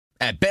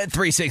At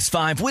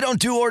Bet365, we don't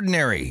do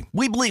ordinary.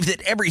 We believe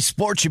that every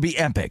sport should be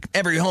epic.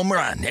 Every home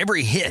run,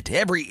 every hit,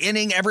 every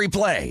inning, every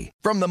play.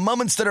 From the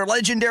moments that are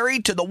legendary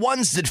to the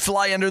ones that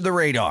fly under the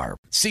radar.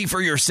 See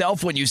for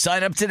yourself when you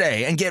sign up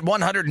today and get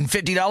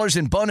 $150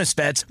 in bonus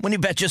bets when you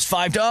bet just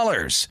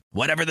 $5.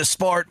 Whatever the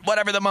sport,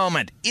 whatever the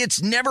moment,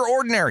 it's never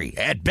ordinary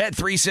at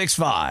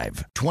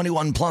Bet365.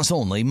 21 plus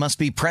only. Must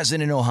be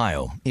present in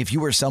Ohio. If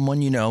you or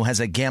someone you know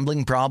has a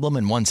gambling problem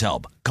and wants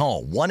help,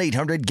 call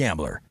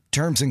 1-800-GAMBLER.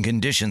 Terms and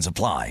conditions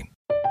apply.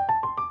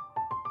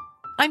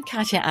 I'm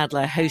Katya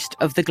Adler, host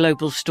of The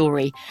Global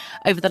Story.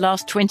 Over the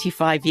last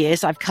 25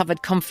 years, I've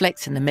covered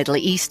conflicts in the Middle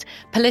East,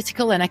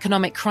 political and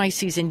economic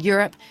crises in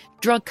Europe,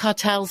 drug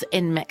cartels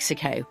in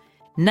Mexico.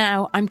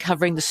 Now I'm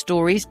covering the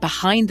stories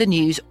behind the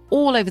news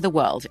all over the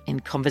world in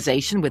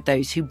conversation with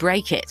those who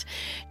break it.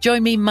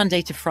 Join me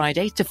Monday to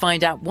Friday to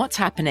find out what's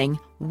happening,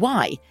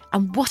 why,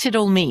 and what it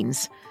all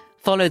means.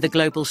 Follow The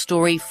Global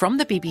Story from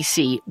the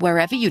BBC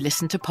wherever you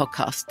listen to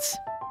podcasts.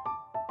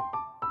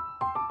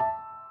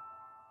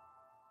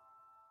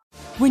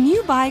 When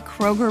you buy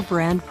Kroger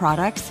brand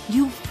products,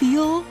 you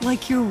feel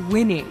like you're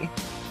winning.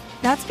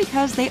 That's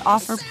because they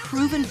offer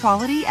proven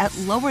quality at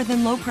lower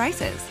than low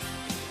prices.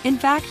 In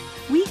fact,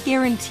 we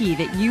guarantee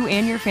that you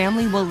and your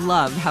family will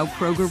love how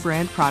Kroger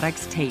brand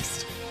products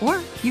taste,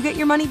 or you get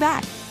your money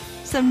back.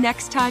 So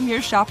next time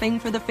you're shopping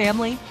for the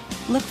family,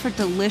 look for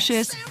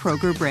delicious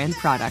Kroger brand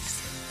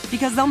products,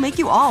 because they'll make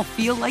you all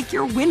feel like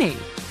you're winning.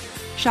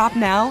 Shop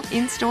now,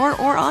 in-store,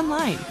 or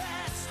online.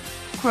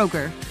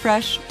 Kroger,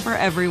 fresh for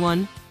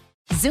everyone.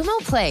 Xumo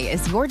Play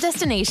is your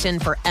destination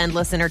for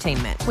endless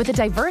entertainment. With a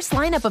diverse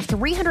lineup of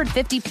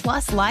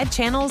 350-plus live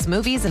channels,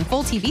 movies, and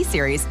full TV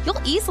series,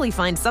 you'll easily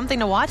find something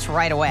to watch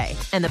right away.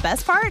 And the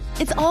best part?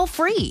 It's all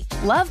free.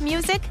 Love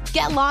music?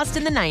 Get lost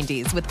in the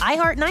 90s with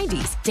iHeart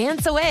 90s,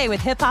 dance away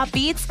with hip-hop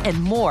beats,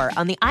 and more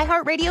on the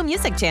iHeartRadio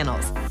music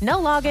channels. No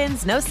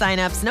logins, no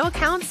signups, no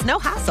accounts, no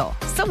hassle.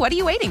 So what are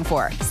you waiting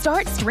for?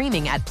 Start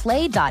streaming at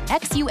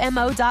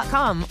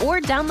play.xumo.com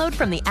or download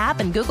from the app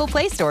and Google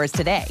Play stores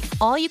today.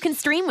 All you can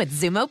stream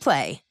with Xumo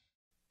Play.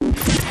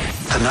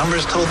 The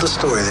numbers told the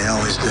story, they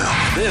always do.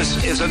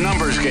 This is a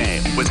numbers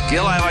game with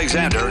Gil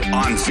Alexander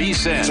on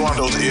VSiN. It's one of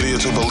those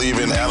idiots who believe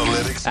in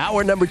analytics.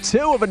 Hour number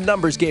 2 of a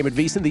numbers game at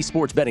VSiN, the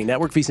sports betting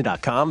network,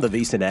 VSiN.com, the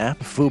VSiN app,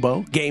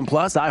 Fubo, Game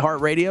Plus,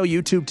 iHeartRadio,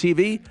 YouTube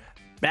TV,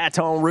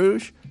 Baton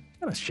Rouge.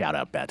 I gotta shout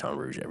out Baton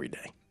Rouge every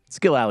day. It's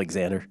Gil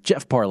Alexander.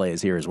 Jeff Parlay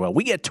is here as well.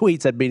 We get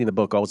tweets at Beating the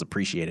Book, always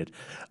appreciated.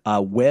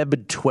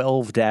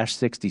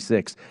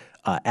 Web12-66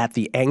 at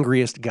the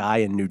angriest guy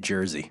in New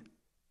Jersey.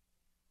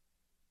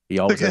 He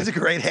always That's a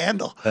great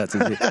handle.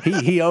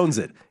 He owns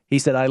it. He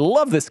said, I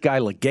love this guy,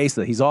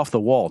 Legesa. He's off the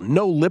wall.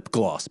 No lip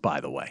gloss,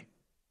 by the way.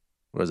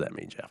 What does that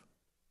mean, Jeff?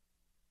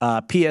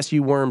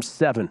 PSU Worms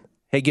 7.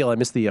 Hey, Gil, I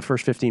missed the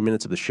first 15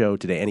 minutes of the show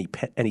today.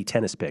 Any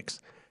tennis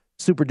picks?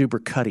 Super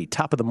duper Cuddy.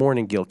 Top of the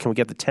morning, Gil. Can we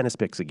get the tennis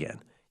picks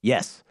again?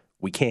 Yes,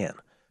 we can.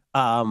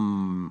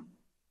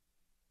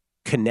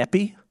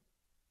 Kanepi?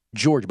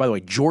 George. By the way,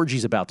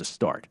 Georgie's about to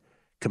start.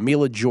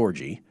 Camila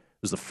Giorgi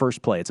was the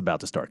first play. It's about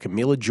to start.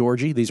 Camila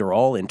Giorgi. These are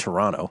all in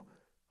Toronto.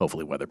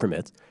 Hopefully weather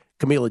permits.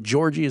 Camila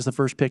Giorgi is the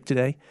first pick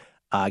today.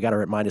 I got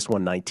her at minus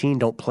 119.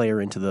 Don't play her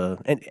into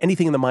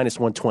anything in the minus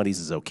 120s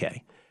is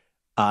okay.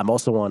 I'm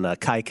also on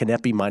Kai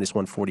Kanepi, minus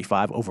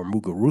 145 over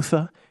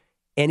Muguruza.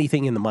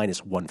 Anything in the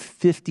minus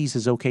 150s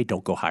is okay.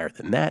 Don't go higher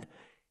than that.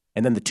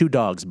 And then the two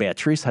dogs,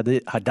 Beatrice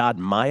Haddad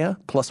Maya,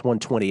 plus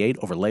 128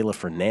 over Leylah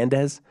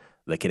Fernandez,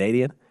 the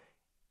Canadian.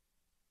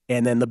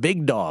 And then the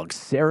big dog,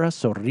 Sarah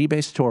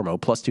Sorribes Tormo,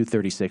 plus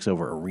 236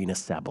 over Arena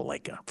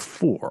Sabalenka.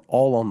 4,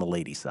 all on the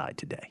lady side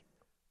today.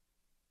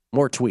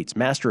 More tweets.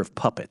 Master of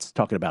Puppets,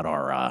 talking about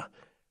our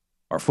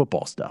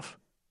football stuff.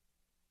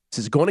 This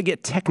is going to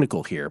get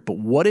technical here, but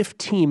what if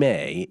Team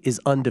A is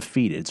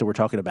undefeated? So we're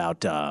talking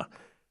about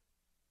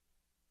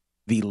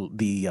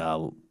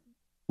the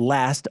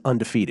last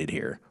undefeated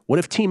here. What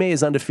if Team A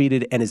is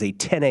undefeated and is a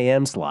 10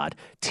 a.m. slot?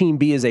 Team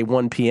B is a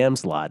 1 p.m.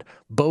 slot.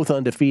 Both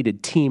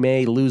undefeated. Team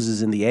A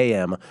loses in the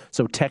a.m.,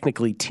 so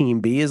technically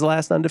Team B is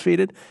last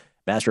undefeated?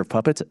 Master of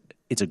Puppets,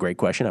 it's a great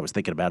question. I was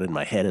thinking about it in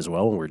my head as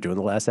well when we were doing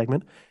the last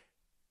segment.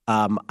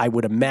 I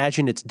would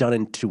imagine it's done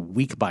into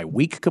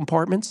week-by-week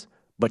compartments,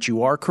 but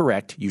you are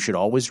correct. You should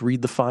always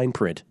read the fine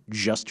print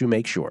just to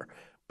make sure.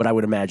 But I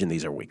would imagine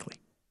these are weekly.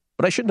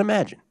 But I shouldn't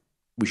imagine.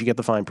 We should get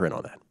the fine print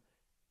on that.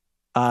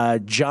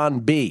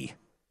 John B.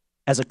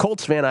 As a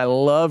Colts fan, I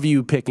love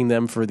you picking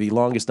them for the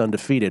longest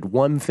undefeated.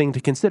 One thing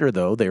to consider,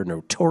 though, they're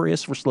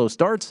notorious for slow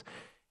starts,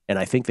 and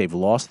I think they've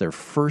lost their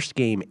first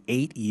game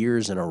 8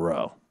 years in a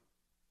row.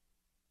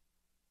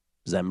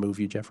 Does that move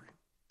you, Jeffrey?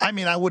 I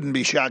mean, I wouldn't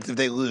be shocked if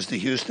they lose to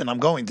Houston. I'm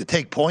going to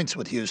take points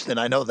with Houston.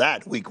 I know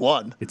that, week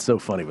 1. It's so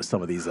funny with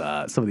some of these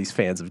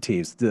fans of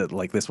teams,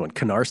 like this one.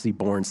 Canarsie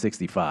Born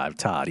 65,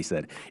 Todd, he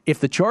said,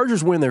 if the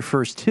Chargers win their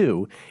first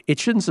 2, it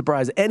shouldn't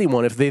surprise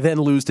anyone if they then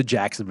lose to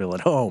Jacksonville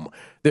at home.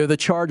 They're the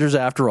Chargers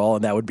after all,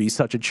 and that would be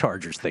such a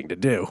Chargers thing to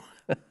do.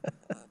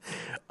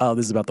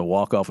 This is about the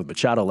walk-off with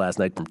Machado last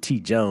night from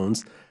T.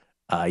 Jones.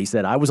 He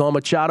said, I was on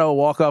Machado,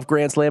 walk-off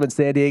grand slam in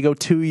San Diego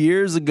 2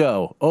 years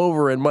ago,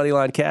 over in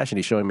Moneyline Cash, and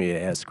he's showing me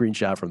a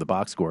screenshot from the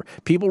box score.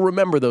 People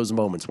remember those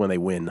moments when they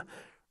win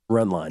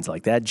run lines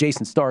like that.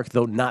 Jason Stark,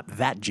 though not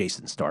that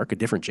Jason Stark, a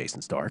different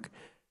Jason Stark.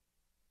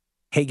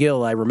 Hey,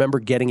 Gil, I remember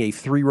getting a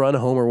 3-run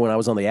homer when I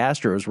was on the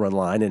Astros run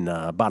line in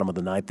bottom of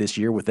the ninth this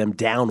year with them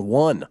down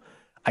 1.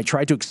 I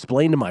tried to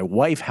explain to my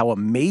wife how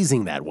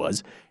amazing that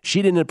was.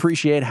 She didn't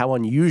appreciate how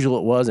unusual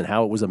it was and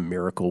how it was a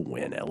miracle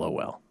win,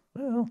 LOL.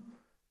 Well,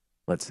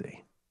 let's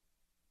see.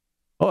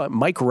 Oh,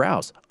 Mike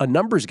Rouse, a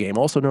numbers game,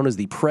 also known as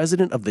the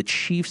president of the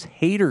Chiefs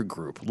hater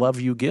group. Love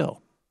you,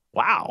 Gil.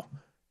 Wow.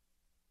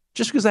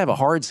 Just because I have a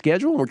hard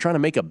schedule and we're trying to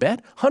make a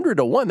bet,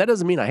 100-1, that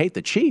doesn't mean I hate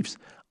the Chiefs.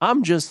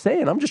 I'm just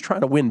saying, I'm just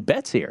trying to win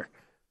bets here.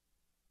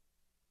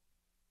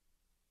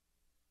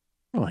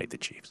 I don't hate the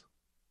Chiefs.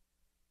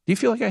 Do you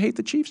feel like I hate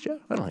the Chiefs, Jeff?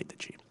 I don't hate the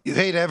Chiefs. You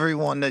hate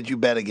everyone that you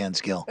bet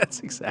against, Gil. That's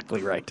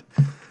exactly right.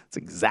 That's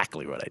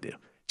exactly what I do.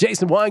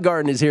 Jason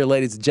Weingarten is here,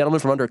 ladies and gentlemen,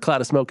 from under a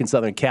cloud of smoke in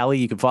Southern Cali.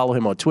 You can follow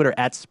him on Twitter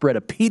at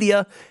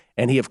Spreadopedia,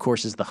 and he, of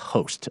course, is the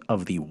host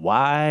of the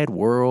Wide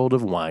World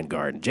of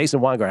Weingarten. Jason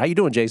Weingarten, how you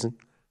doing, Jason?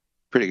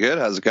 Pretty good.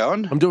 How's it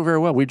going? I'm doing very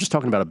well. We were just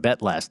talking about a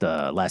bet last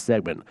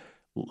segment.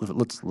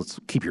 Let's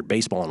keep your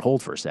baseball on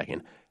hold for a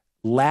second.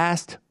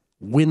 Last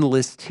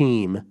winless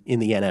team in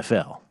the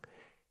NFL.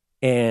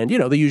 And, you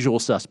know, the usual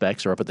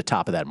suspects are up at the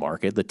top of that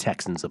market, the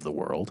Texans of the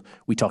world.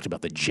 We talked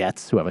about the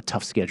Jets, who have a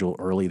tough schedule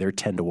early. They're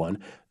 10-1.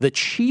 The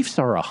Chiefs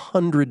are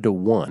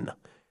 100-1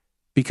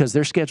 because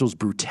their schedule's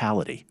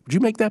brutality. Would you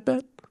make that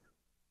bet?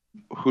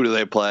 Who do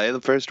they play the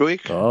first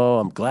week? Oh,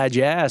 I'm glad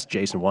you asked,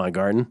 Jason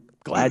Weingarten.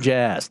 Glad you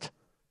asked.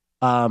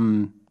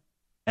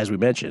 As we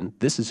mentioned,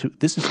 this is who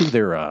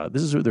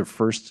their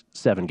first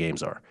 7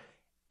 games are.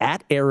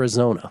 At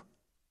Arizona.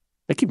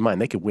 Now keep in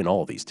mind, they could win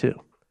all of these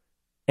too.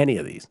 Any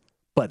of these.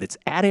 But it's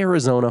at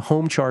Arizona,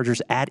 home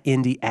Chargers, at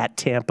Indy, at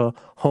Tampa,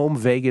 home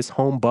Vegas,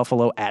 home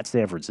Buffalo, at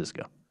San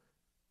Francisco.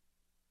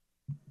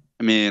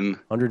 I mean,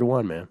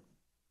 100-1, man.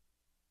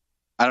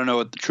 I don't know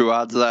what the true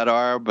odds of that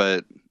are,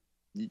 but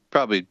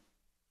probably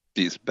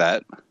decent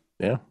bet.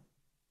 Yeah. I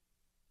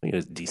think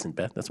it's a decent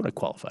bet. That's what I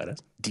qualified as.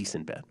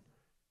 Decent bet.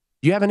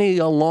 Do you have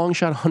any long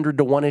shot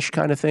 100-1-ish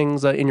kind of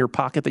things in your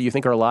pocket that you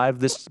think are live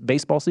this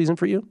baseball season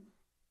for you?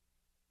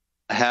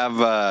 I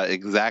have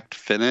exact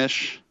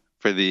finish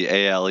for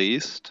the AL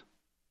East,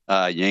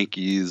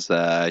 Yankees,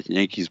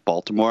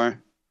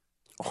 Baltimore,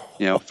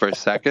 for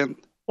second.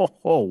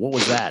 Oh, what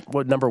was that?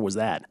 What number was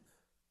that?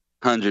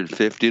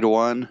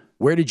 150-1.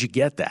 Where did you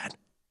get that?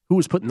 Who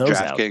was putting those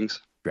out?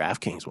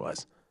 DraftKings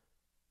was.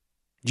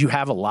 Do you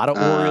have a lot of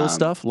Orioles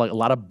stuff, like a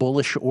lot of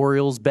bullish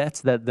Orioles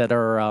bets that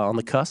are on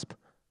the cusp?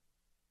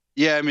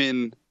 Yeah, I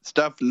mean,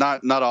 stuff,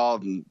 not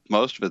all,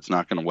 most of it's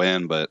not going to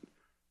win, but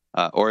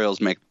Orioles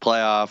make the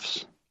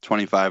playoffs,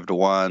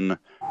 25-1.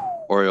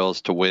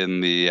 Orioles to win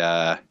the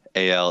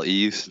AL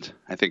East.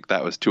 I think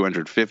that was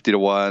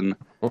 250-1.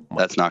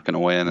 That's not going to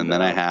win. And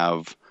then I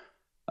have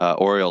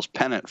Orioles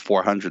pennant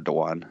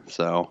 400-1.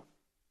 So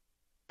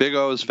big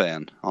O's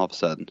fan all of a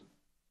sudden.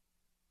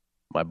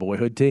 My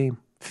boyhood team.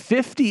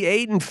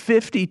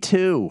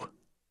 58-52.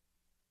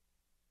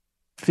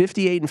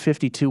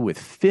 58-52 with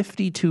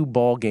 52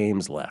 ball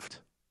games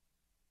left.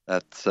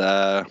 That's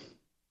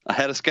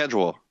ahead of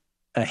schedule.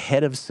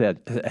 Ahead of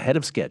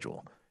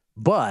schedule.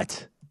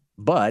 But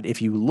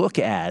if you look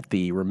at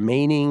the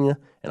remaining,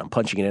 and I'm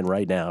punching it in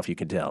right now if you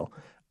can tell,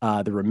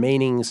 the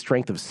remaining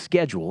strength of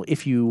schedule,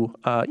 if you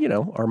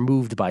are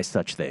moved by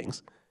such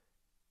things,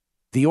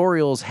 the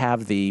Orioles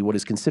have what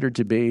is considered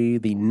to be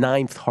the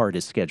 9th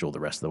hardest schedule the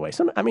rest of the way.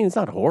 So, I mean, it's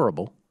not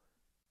horrible.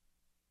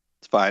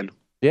 It's fine.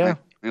 Yeah.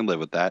 I can live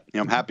with that.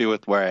 I'm happy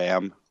with where I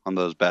am on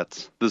those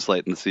bets this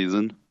late in the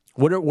season.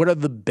 What are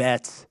the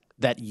bets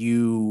that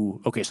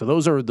so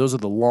those are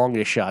the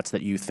longest shots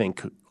that you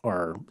think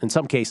are, in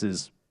some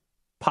cases,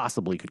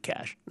 possibly could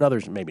cash. In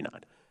others, maybe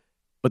not.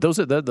 But those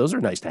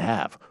are nice to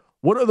have.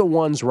 What are the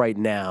ones right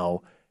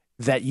now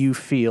that you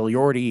feel I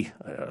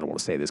don't want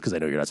to say this because I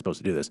know you're not supposed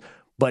to do this,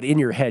 but in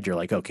your head you're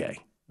like, okay,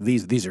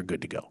 these are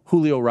good to go.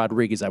 Julio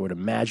Rodriguez, I would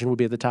imagine, would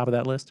be at the top of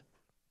that list.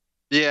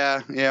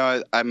 Yeah,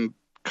 I'm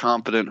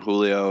confident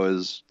Julio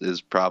is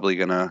probably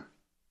gonna,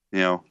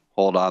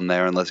 hold on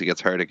there unless he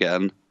gets hurt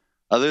again.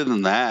 Other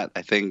than that,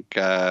 I think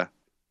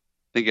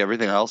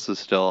everything else is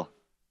still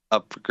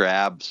up for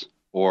grabs,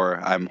 or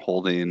I'm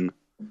holding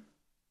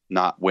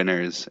not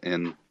winners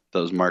in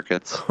those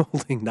markets.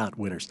 Holding not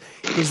winners.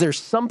 Is there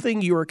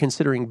something you are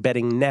considering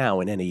betting now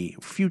in any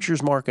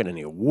futures market,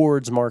 any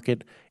awards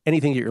market,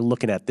 anything that you're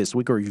looking at this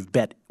week or you've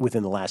bet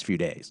within the last few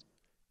days?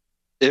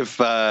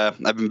 If I've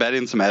been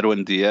betting some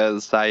Edwin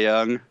Diaz, Cy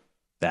Young.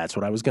 That's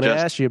what I was going to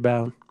ask you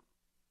about.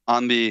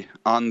 In the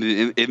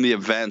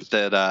event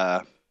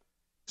that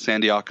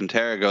Sandy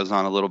Alcantara goes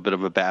on a little bit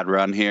of a bad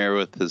run here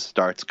with his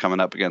starts coming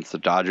up against the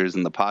Dodgers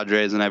and the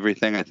Padres and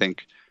everything, I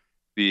think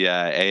the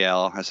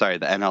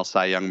NL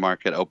Cy Young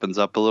market opens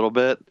up a little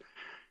bit,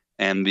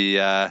 and the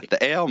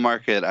AL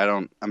market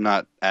I'm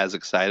not as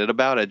excited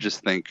about. I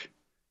just think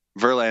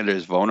Verlander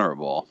is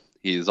vulnerable.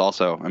 He's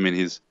also,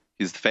 he's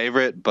he's the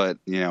favorite, but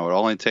it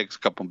only takes a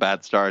couple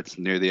bad starts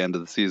near the end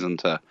of the season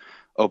to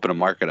open a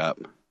market up.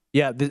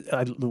 Yeah,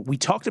 we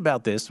talked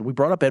about this. We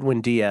brought up Edwin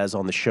Diaz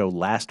on the show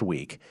last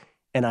week,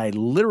 and I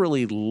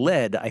literally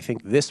led, I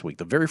think, this week.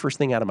 The very first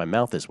thing out of my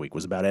mouth this week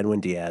was about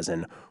Edwin Diaz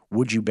and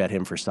would you bet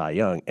him for Cy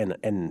Young?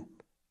 And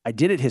I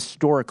did it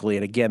historically,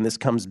 and again, this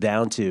comes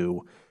down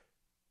to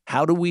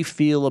how do we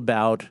feel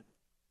about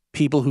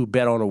people who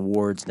bet on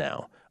awards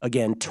now?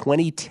 Again,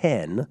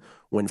 2010,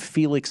 when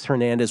Felix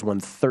Hernandez won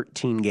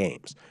 13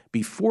 games.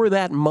 Before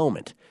that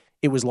moment,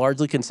 it was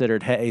largely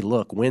considered, hey,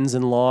 look, wins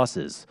and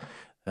losses,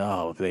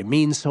 they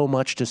mean so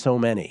much to so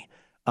many.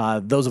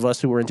 Those of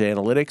us who were into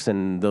analytics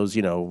and those,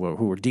 who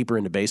were deeper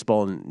into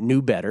baseball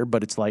knew better,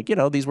 but it's like,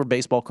 these were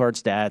baseball card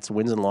stats,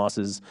 wins and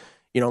losses.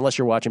 Unless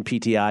you're watching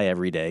PTI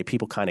every day,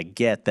 people kind of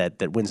get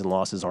that wins and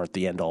losses aren't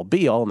the end-all,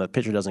 be-all, and the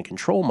pitcher doesn't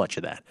control much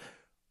of that.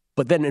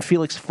 But then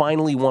Felix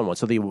finally won one.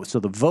 So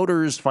the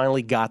voters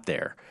finally got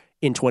there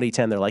in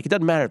 2010. They're like, it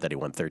doesn't matter that he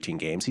won 13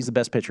 games. He's the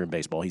best pitcher in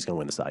baseball. He's going to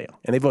win the Cy Young.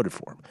 And they voted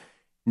for him.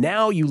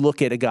 Now you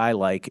look at a guy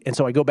like, and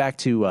so I go back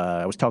to,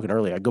 I was talking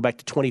earlier, I go back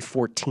to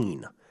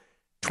 2014.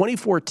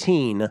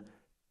 2014,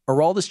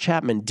 Aroldis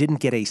Chapman didn't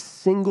get a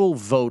single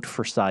vote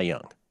for Cy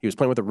Young. He was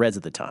playing with the Reds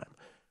at the time.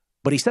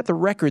 But he set the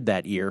record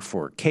that year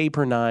for K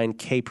per nine,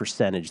 K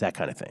percentage, that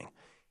kind of thing.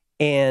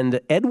 And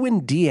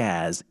Edwin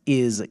Diaz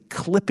is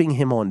clipping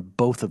him on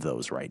both of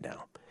those right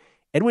now.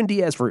 Edwin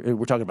Diaz,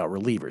 we're talking about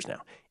relievers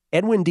now.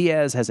 Edwin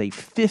Diaz has a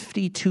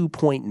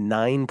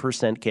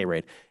 52.9% K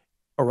rate.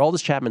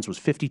 Aroldis Chapman's was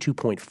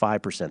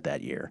 52.5%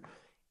 that year.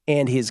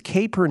 And his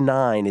K per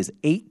nine is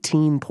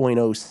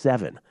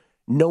 18.07.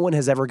 No one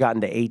has ever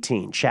gotten to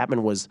 18.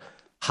 Chapman was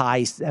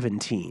high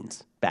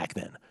 17s back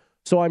then.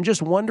 So I'm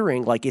just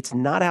wondering, it's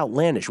not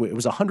outlandish. It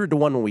was 100-1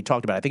 when we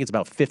talked about it. I think it's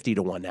about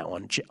 50-1 now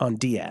on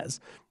Diaz.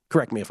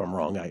 Correct me if I'm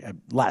wrong.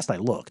 Last I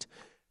looked.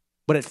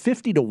 But at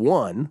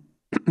 50-1,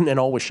 and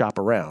always shop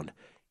around,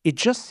 it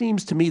just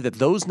seems to me that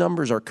those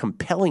numbers are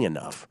compelling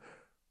enough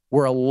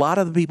where a lot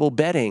of the people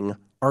betting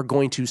are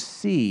going to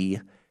see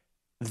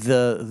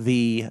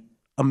the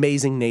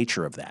amazing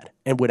nature of that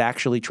and would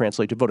actually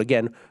translate to vote.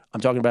 Again, I'm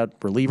talking about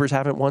relievers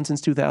haven't won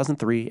since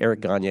 2003.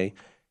 Eric Gagne,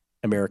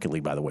 American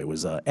League, by the way,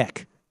 was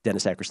Eck.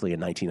 Dennis Eckersley in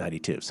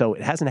 1992. So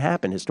it hasn't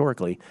happened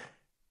historically,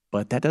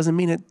 but that doesn't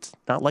mean it's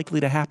not likely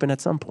to happen at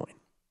some point.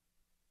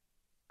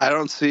 I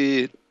don't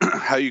see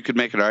how you could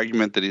make an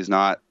argument that he's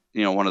not,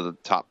 one of the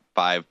top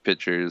 5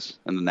 pitchers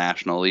in the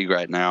National League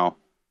right now,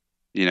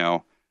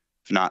 if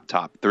not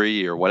top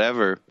 3 or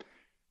whatever.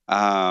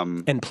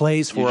 And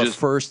plays for a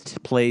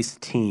first place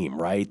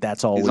team, right?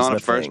 That's always he's on the a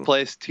first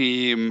place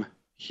team.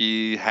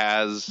 He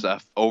has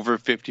over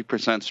 50%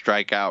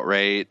 strikeout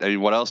rate. I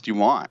mean, what else do you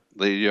want?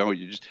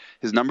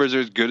 His numbers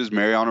are as good as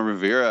Mariano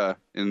Rivera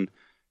in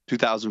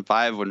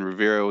 2005 when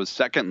Rivera was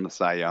second in the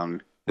Cy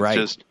Young.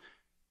 It's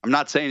I'm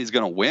not saying he's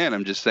going to win.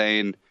 I'm just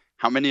saying,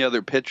 how many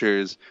other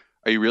pitchers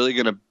are you really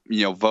going to,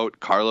 vote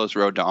Carlos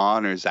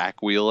Rodon or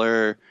Zach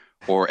Wheeler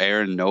or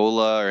Aaron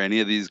Nola or any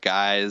of these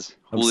guys?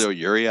 Julio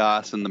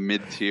Urias in the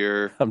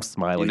mid-tier. I'm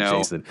smiling,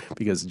 Jason,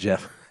 because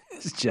Jeff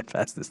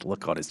has this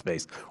look on his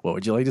face. What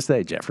would you like to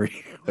say,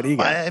 Jeffrey? What do you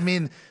got? I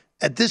mean,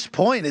 at this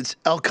point, it's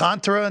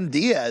Alcantara and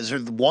Diaz are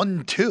the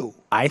 1-2.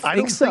 I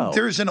don't think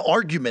there's an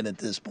argument at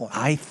this point.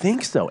 I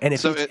think so. And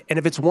if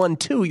it's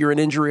 1-2, you're an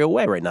injury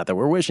away, right? Not that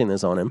we're wishing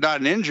this on him.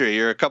 Not an injury.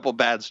 You're a couple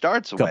bad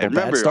starts away.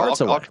 Remember,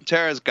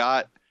 Alcantara's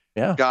got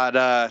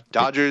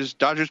Dodgers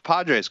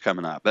Padres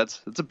coming up.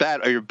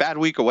 You're a bad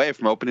week away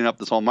from opening up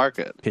this whole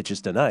market.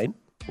 Pitches tonight.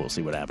 We'll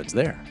see what happens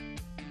there.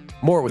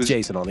 More with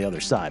Jason on the other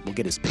side. We'll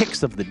get his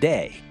picks of the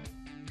day.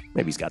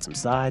 Maybe he's got some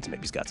sides.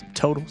 Maybe he's got some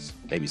totals.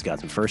 Maybe he's got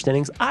some first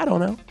innings. I don't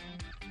know.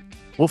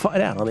 We'll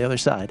find out on the other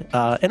side.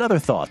 And other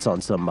thoughts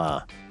on some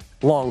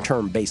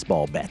long-term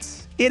baseball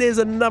bets. It is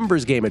a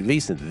numbers game at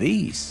VSiN,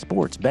 the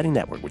sports betting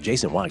network, with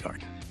Jason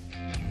Weingart.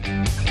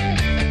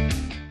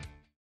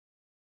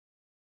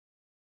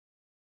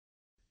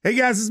 Hey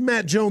guys, this is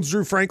Matt Jones,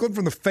 Drew Franklin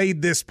from the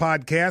Fade This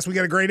podcast. We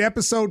got a great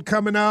episode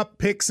coming up,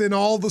 picks in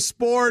all the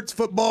sports,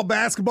 football,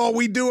 basketball,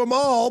 we do them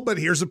all, but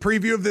here's a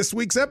preview of this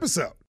week's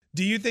episode.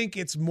 Do you think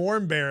it's more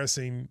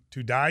embarrassing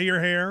to dye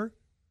your hair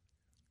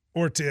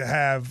or to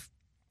have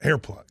hair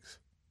plugs?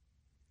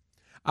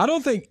 I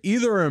don't think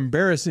either are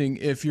embarrassing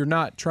if you're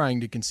not trying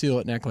to conceal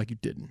it and act like you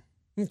didn't.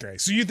 Okay,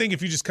 so you think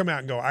if you just come out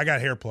and go, I got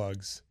hair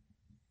plugs.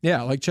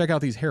 Yeah, check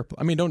out these hair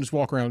plugs. I mean, don't just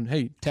walk around,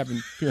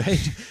 tapping,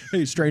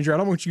 hey, stranger, I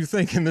don't want you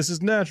thinking this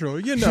is natural.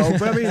 But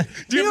I mean,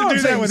 do you have to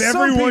do that with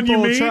everyone you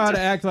meet? Some people try to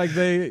act like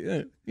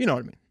they, you know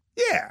what I mean?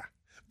 Yeah.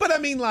 But I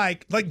mean,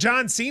 like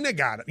John Cena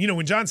got it.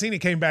 When John Cena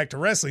came back to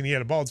wrestling, he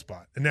had a bald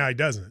spot, and now he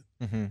doesn't.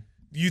 Mm-hmm.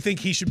 You think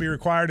he should be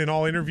required in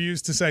all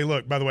interviews to say,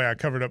 look, by the way, I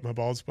covered up my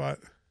bald spot?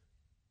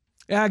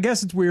 Yeah, I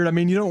guess it's weird. I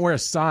mean, you don't wear a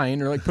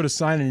sign or put a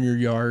sign in your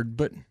yard,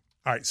 but.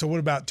 All right, so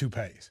what about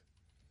toupees?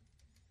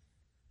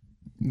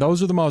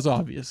 Those are the most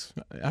obvious.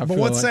 But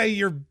let's say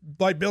you're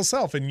like Bill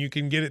Self and you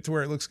can get it to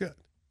where it looks good.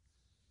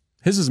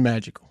 His is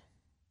magical.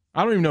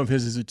 I don't even know if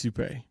his is a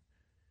toupee.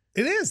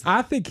 It is.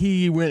 I think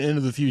he went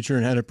into the future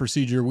and had a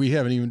procedure we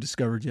haven't even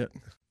discovered yet.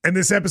 And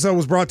this episode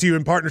was brought to you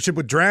in partnership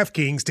with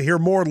DraftKings. To hear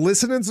more,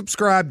 listen and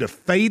subscribe to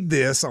Fade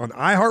This on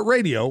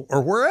iHeartRadio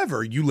or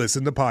wherever you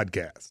listen to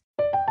podcasts.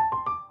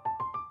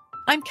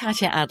 I'm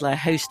Katya Adler,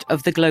 host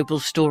of The Global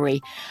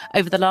Story.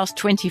 Over the last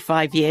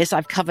 25 years,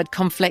 I've covered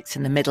conflicts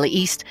in the Middle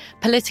East,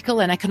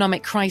 political and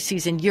economic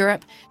crises in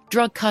Europe,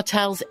 drug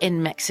cartels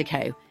in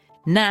Mexico.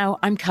 Now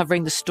I'm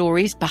covering the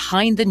stories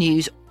behind the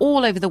news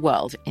all over the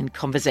world in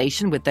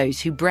conversation with those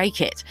who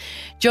break it.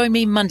 Join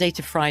me Monday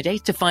to Friday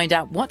to find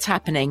out what's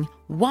happening,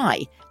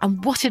 why,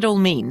 and what it all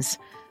means.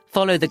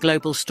 Follow The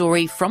Global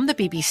Story from the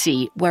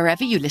BBC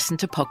wherever you listen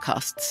to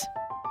podcasts.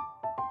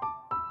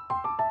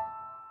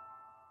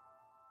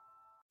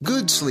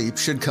 Good sleep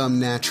should come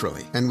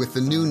naturally, and with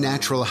the new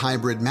Natural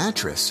Hybrid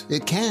mattress,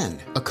 it can.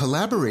 A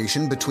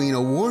collaboration between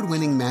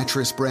award-winning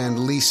mattress brand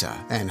Leesa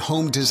and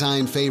home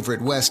design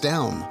favorite West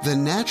Elm, the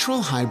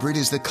Natural Hybrid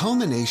is the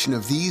culmination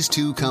of these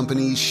two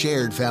companies'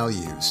 shared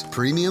values: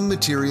 premium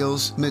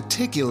materials,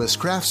 meticulous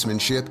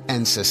craftsmanship,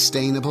 and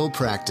sustainable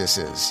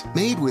practices.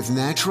 Made with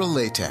natural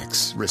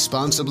latex,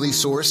 responsibly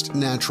sourced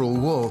natural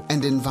wool,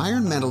 and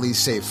environmentally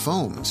safe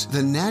foams,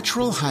 the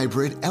Natural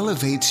Hybrid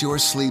elevates your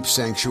sleep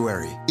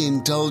sanctuary,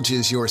 indulges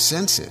your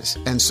senses,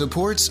 and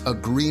supports a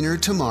greener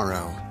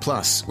tomorrow.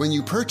 Plus, when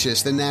you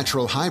purchase the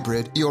Natural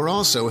Hybrid, you're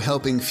also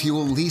helping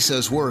fuel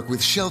Leesa's work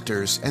with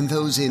shelters and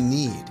those in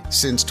need.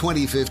 Since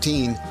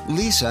 2015,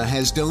 Leesa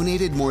has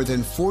donated more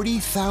than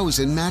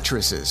 40,000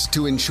 mattresses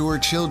to ensure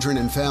children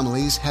and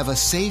families have a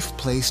safe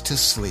place to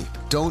sleep.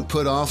 Don't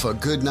put off a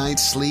good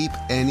night's sleep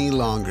any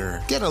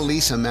longer. Get a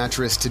Leesa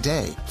mattress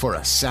today for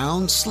a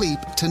sound sleep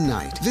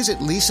tonight. Visit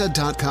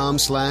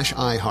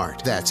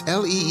leesa.com/iHeart. That's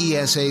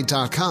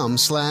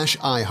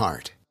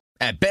LEESA.com/iHeart.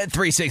 At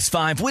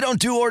Bet365, we don't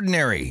do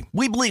ordinary.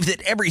 We believe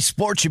that every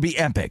sport should be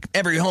epic.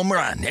 Every home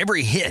run,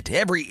 every hit,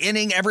 every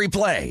inning, every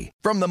play.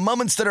 From the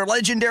moments that are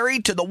legendary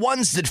to the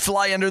ones that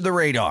fly under the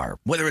radar.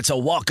 Whether it's a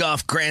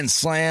walk-off grand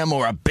slam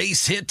or a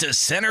base hit to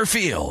center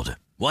field.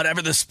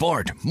 Whatever the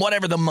sport,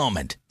 whatever the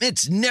moment.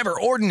 It's never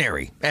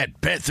ordinary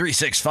at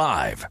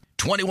Bet365.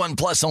 21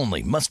 plus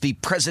only. Must be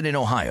present in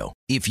Ohio.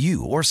 If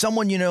you or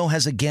someone you know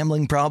has a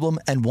gambling problem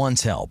and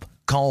wants help,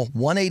 call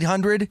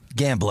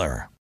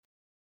 1-800-GAMBLER.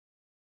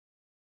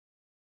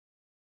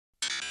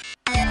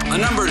 A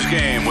Numbers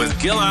Game with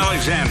Gil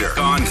Alexander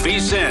on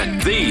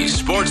VSiN, the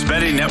sports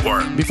betting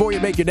network. Before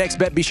you make your next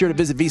bet, be sure to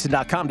visit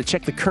VSiN.com to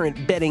check the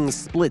current betting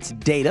splits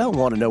data.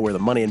 Want to know where the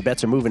money and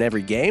bets are moving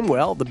every game?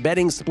 Well, the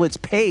betting splits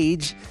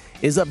page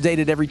is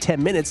updated every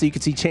 10 minutes so you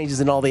can see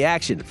changes in all the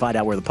action. Find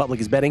out where the public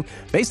is betting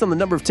based on the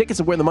number of tickets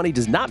and where the money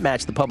does not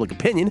match the public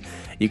opinion.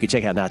 You can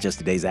check out not just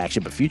today's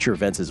action, but future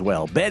events as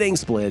well. Betting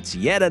splits,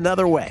 yet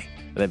another way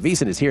that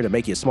VSiN is here to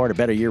make you smarter,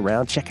 better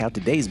year-round. Check out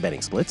today's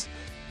betting splits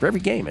for every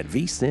game at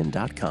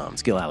vsin.com.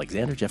 Gil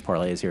Alexander, Jeff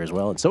Parlay is here as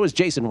well, and so is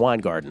Jason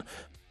Weingarten,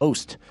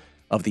 host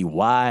of the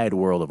Wide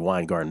World of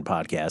Weingarten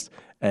podcast.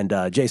 And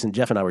Jason,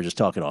 Jeff and I were just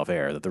talking off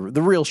air that the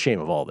real shame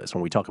of all this,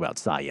 when we talk about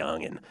Cy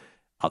Young and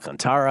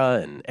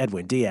Alcantara and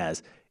Edwin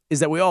Diaz, is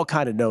that we all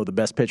kind of know the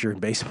best pitcher in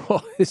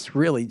baseball is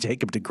really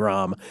Jacob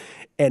deGrom,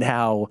 and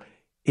how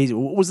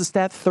what was the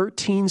stat?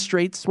 13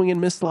 straight swing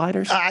and miss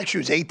sliders? Actually,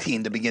 it was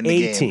 18 to begin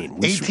the game.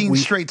 18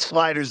 straight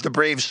sliders the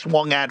Braves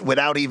swung at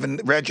without even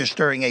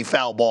registering a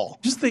foul ball.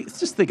 Just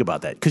think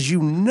about that, because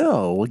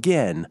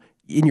again,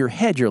 in your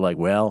head, you're like,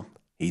 well,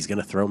 he's going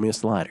to throw me a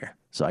slider,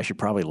 so I should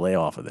probably lay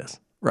off of this,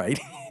 right?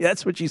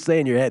 That's what you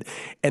say in your head.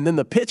 And then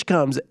the pitch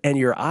comes, and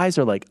your eyes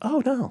are like,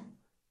 oh, no,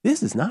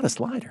 this is not a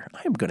slider.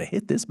 I am going to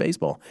hit this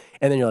baseball.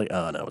 And then you're like,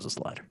 oh, no, it was a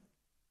slider.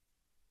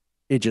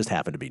 It just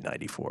happened to be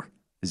 94.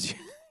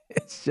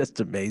 It's just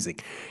amazing.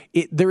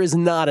 There is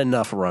not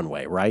enough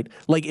runway, right?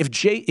 Like if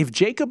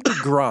Jacob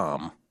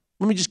deGrom,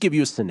 let me just give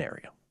you a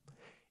scenario.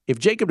 If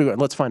Jacob deGrom,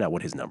 let's find out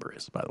what his number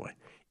is, by the way.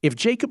 If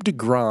Jacob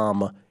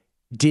deGrom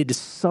did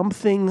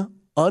something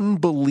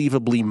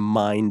unbelievably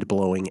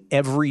mind-blowing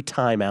every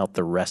time out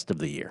the rest of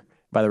the year,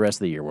 by the rest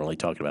of the year, we're only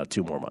talking about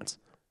 2 more months,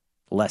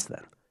 less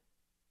than.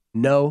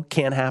 No,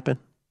 can't happen.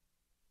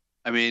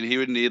 I mean, he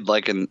would need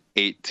like an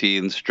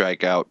 18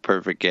 strikeout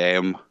perfect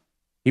game.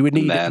 He would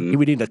need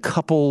a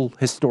couple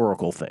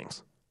historical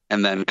things.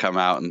 And then come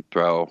out and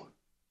throw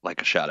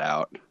like a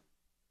shutout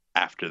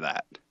after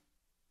that.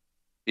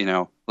 You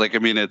know? Like, I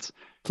mean, it's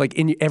like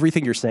in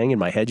everything you're saying in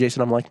my head,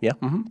 Jason, I'm like, yeah,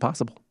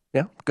 possible.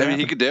 Yeah. I mean,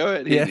 he could do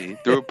it. He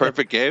threw a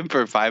perfect game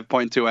for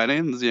 5.2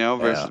 innings,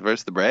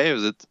 versus the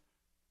Braves. It's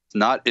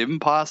not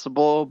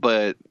impossible,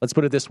 but let's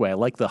put it this way. I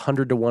like the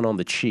 100-1 on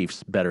the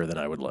Chiefs better than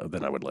I would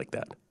like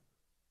that.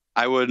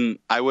 I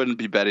wouldn't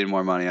be betting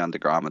more money on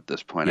deGrom at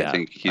this point. I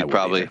think he'd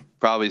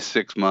probably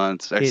 6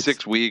 months or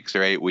 6 weeks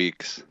or 8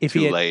 weeks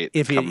late.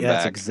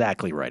 That's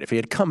exactly right. If he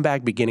had come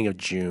back beginning of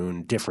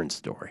June, different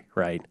story,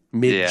 right?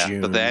 Mid-June.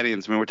 Yeah, but the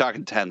innings, I mean, we're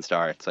talking 10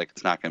 starts. Like,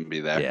 it's not going to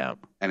be there. Yeah.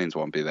 Innings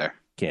won't be there.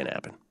 Can't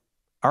happen.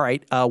 All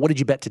right. What did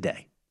you bet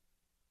today?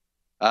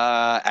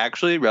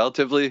 Actually,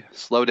 relatively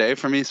slow day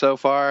for me so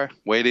far.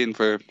 Waiting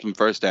for some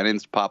first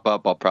innings to pop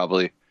up. I'll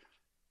probably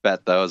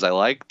bet those. I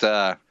liked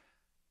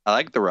I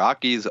like the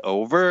Rockies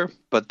over,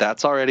 but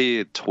that's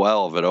already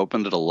 12. It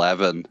opened at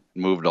 11,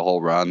 moved a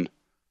whole run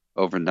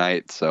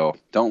overnight. So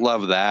don't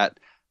love that.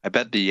 I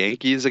bet the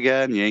Yankees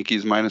again.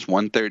 Yankees minus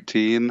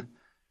 113.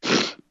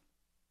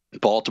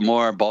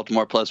 Baltimore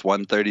plus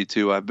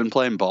 132. I've been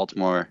playing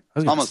Baltimore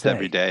almost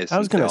every day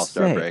since the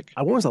All-Star break.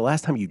 When was the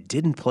last time you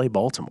didn't play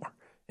Baltimore?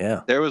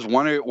 Yeah. There was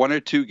one or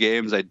two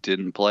games I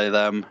didn't play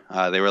them.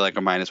 They were like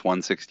a minus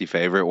 160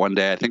 favorite. One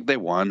day I think they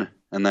won,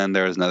 and then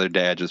there was another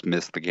day I just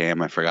missed the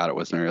game. I forgot it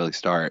was an early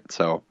start.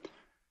 So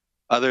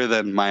other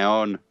than my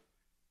own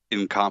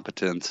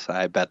incompetence,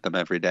 I bet them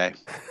every day.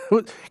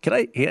 Can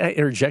I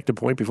interject a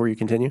point before you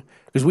continue?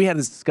 Because we had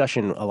this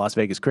discussion, Las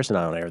Vegas, Chris and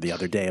I on air the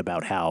other day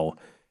about how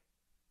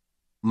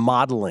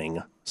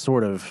modeling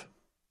sort of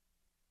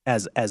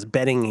as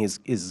betting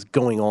is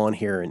going on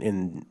here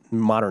in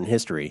modern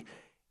history,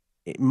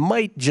 it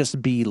might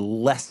just be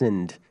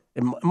lessened.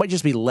 It might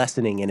just be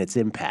lessening in its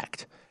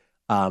impact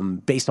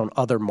based on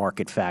other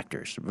market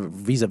factors,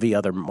 vis-a-vis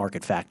other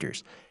market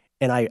factors.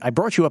 And I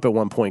brought you up at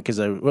one point because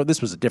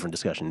this was a different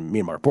discussion me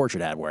and Mark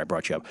Borchard had where I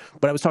brought you up.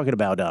 But I was talking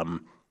about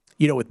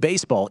with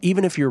baseball,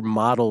 even if your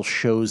model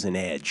shows an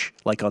edge,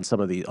 like on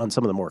some of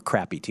the more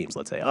crappy teams,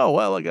 let's say, oh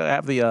well, like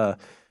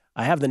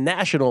I have the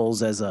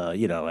Nationals as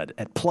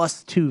at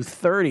plus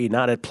 230,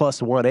 not at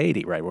plus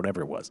 180, right?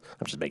 Whatever it was.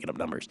 I'm just making up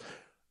numbers.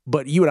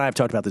 But you and I have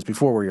talked about this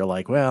before where you're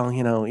like, well,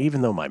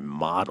 even though my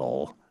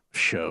model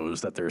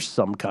shows that there's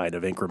some kind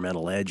of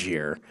incremental edge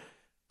here,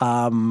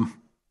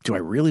 do I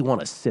really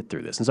want to sit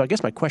through this? And so I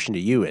guess my question to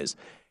you is,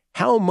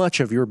 how much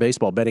of your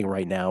baseball betting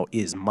right now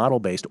is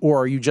model-based,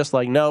 or are you just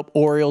like, nope,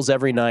 Orioles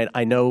every night,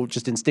 I know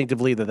just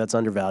instinctively that that's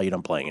undervalued,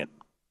 I'm playing it?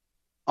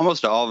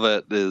 Almost all of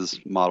it is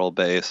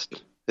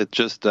model-based. It's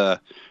just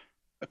a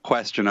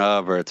question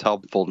of, or it's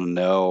helpful to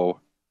know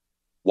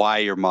why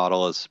your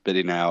model is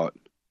spitting out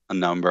a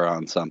number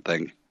on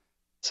something.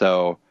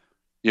 So,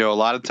 a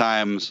lot of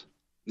times,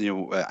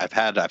 I've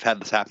had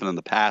this happen in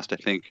the past. I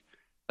think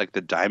like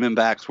the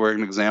Diamondbacks were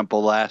an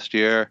example last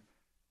year.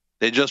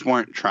 They just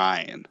weren't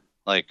trying.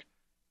 Like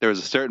there was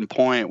a certain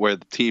point where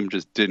the team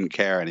just didn't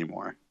care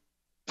anymore.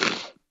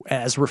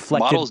 As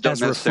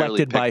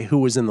reflected by who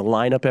was in the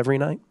lineup every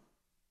night?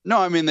 No,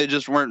 I mean they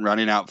just weren't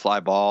running out fly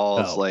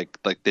balls. Oh. Like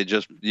they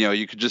just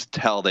you could just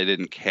tell they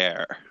didn't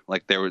care.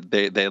 Like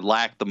they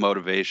lacked the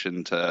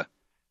motivation to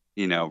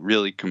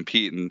really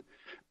compete. And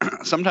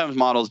sometimes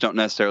models don't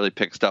necessarily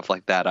pick stuff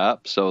like that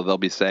up. So they'll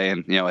be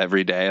saying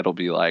every day it'll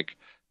be like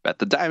bet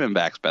the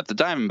Diamondbacks.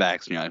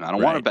 And you're like, I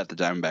don't want to bet the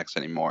Diamondbacks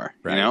anymore.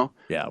 Right.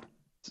 Yeah.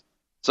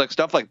 It's like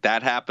stuff like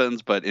that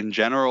happens, but in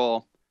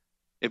general,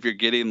 if you're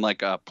getting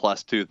like a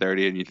plus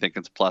 230 and you think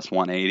it's plus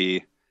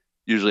 180,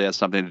 usually has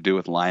something to do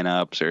with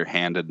lineups or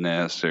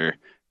handedness or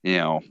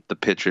the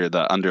pitcher,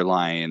 the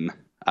underlying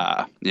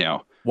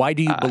Why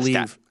do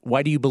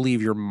you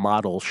believe your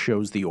model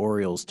shows the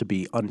Orioles to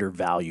be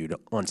undervalued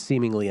on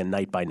seemingly a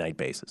night by night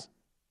basis?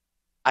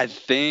 I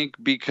think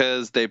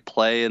because they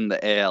play in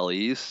the AL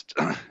East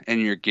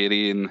and you're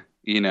getting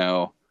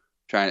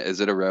is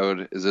it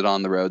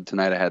on the road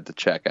tonight? I had to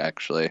check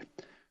actually.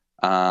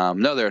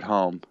 No, they're at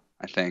home,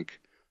 I think.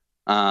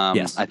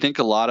 Yes. I think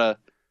a lot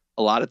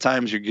of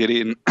times you're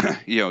getting,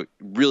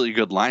 really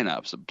good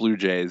lineups, Blue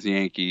Jays,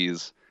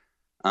 Yankees,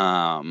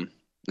 and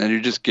you're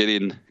just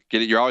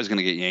you're always going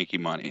to get Yankee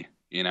money,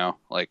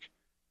 like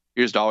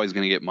you're just always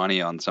going to get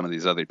money on some of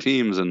these other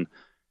teams. And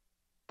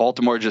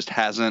Baltimore just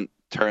hasn't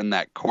turned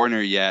that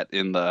corner yet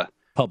in the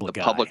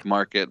public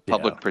market,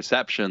 public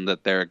perception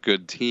that they're a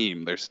good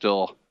team. They're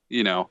still,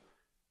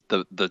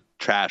 the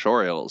trash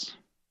Orioles.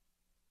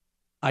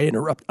 I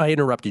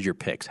interrupted your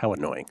picks. How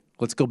annoying.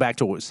 Let's go back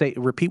to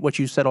repeat what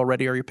you said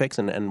already are your picks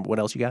and what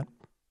else you got?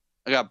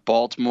 I got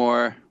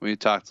Baltimore. We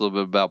talked a little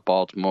bit about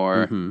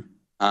Baltimore.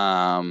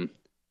 Mm-hmm.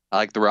 I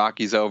like the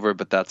Rockies over,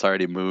 but that's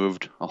already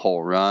moved a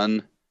whole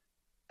run.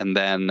 And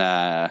then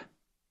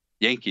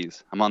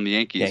Yankees. I'm on the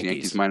Yankees.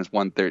 Yankees minus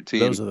 113.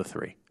 Those are the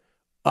three.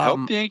 I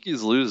hope the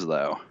Yankees lose,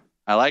 though.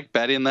 I like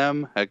betting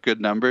them at good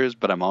numbers,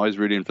 but I'm always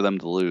rooting for them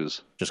to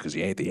lose. Just because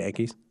you hate the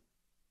Yankees?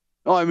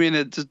 Oh, I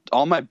mean,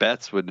 all my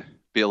bets would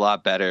be a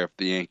lot better if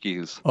the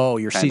Yankees. Oh,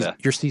 your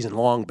season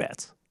long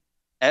bets.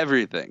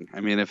 Everything.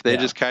 I mean, if they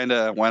just kind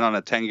of went on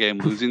a 10-game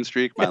losing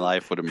streak, my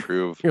life would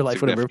improve. Your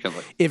life would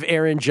improve. If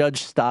Aaron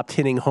Judge stopped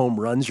hitting home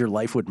runs, your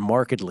life would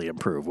markedly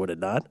improve, would it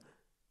not?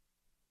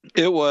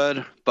 It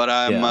would, but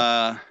I'm,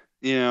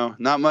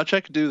 not much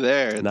I could do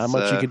there. Not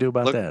much you could do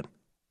about that.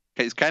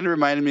 He's kind of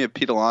reminded me of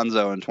Pete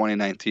Alonso in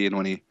 2019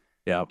 when he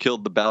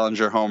killed the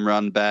Bellinger home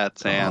run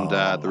bets and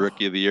the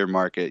Rookie of the Year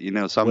market.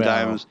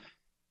 Sometimes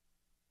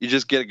you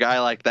just get a guy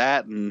like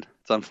that, and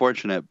it's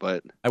unfortunate,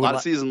 but a lot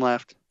of season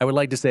left. I would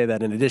like to say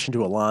that in addition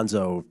to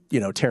Alonso,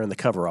 tearing the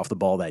cover off the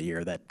ball that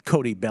year, that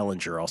Cody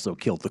Bellinger also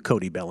killed the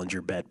Cody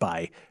Bellinger bet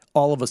by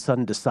all of a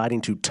sudden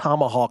deciding to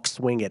tomahawk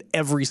swing at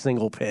every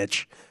single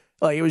pitch.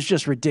 Like, it was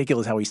just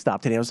ridiculous how he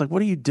stopped it. I was like,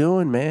 what are you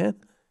doing, man?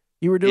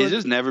 He's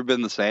just never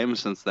been the same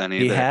since then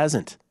either. He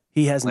hasn't.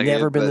 He has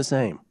never been the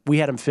same. We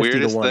had him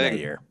 50-1 that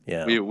year.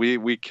 Yeah.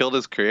 We killed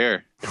his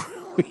career.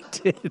 We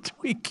did.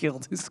 We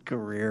killed his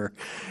career.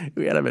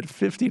 We had him at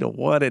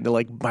 50-1, and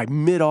like by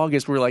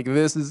mid-August, we were like,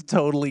 "This is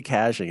totally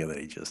cashing," and then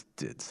he just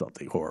did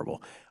something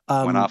horrible.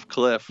 Went off a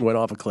cliff.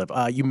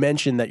 You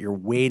mentioned that you're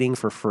waiting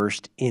for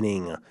first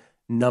inning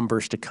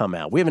numbers to come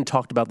out. We haven't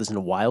talked about this in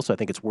a while, so I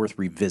think it's worth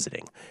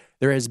revisiting.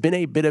 There has been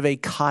a bit of a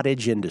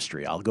cottage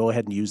industry. I'll go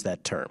ahead and use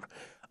that term.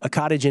 A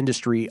cottage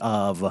industry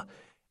of,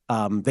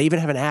 they even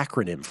have an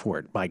acronym for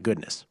it, my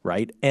goodness,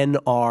 right?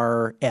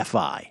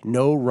 NRFI,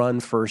 no run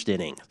first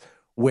inning,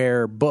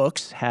 where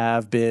books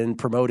have been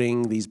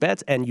promoting these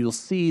bets, and you'll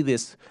see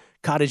this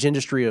cottage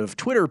industry of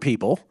Twitter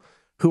people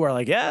who are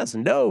like, yes,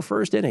 no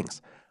first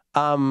innings.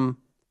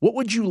 What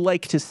would you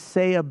like to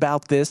say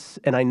about this?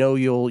 And I know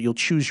you'll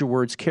choose your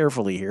words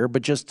carefully here,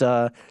 but just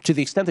to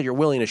the extent that you're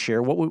willing to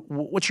share,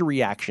 what's your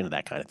reaction to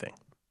that kind of thing?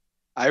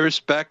 I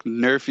respect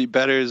nerfy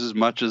bettors as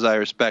much as I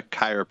respect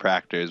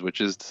chiropractors,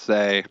 which is to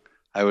say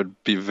I would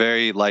be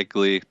very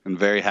likely and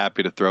very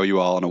happy to throw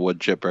you all in a wood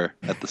chipper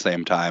at the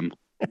same time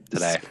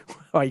today.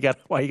 Why you got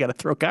to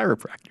throw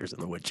chiropractors in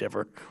the wood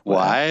chipper?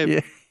 Why? Yeah.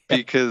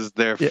 Because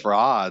they're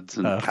frauds,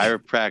 and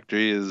chiropractic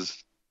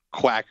is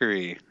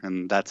quackery,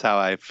 and that's how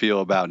I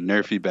feel about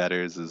nerfy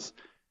bettors. Is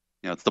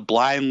it's the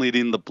blind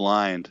leading the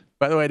blind.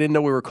 By the way, I didn't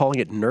know we were calling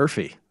it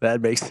nerfy.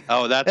 That makes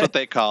that's what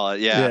they call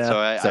it. Yeah. So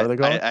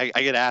I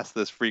get asked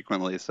this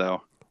frequently.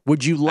 So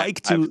would you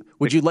like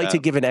to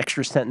give an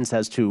extra sentence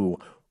as to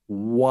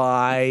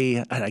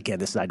why? And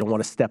again, I don't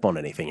want to step on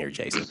anything here,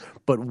 Jason,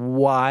 but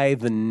why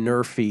the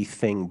nerfy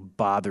thing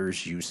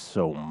bothers you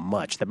so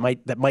much? That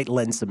might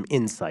lend some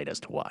insight as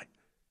to why.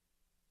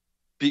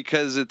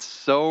 Because it's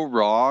so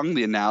wrong.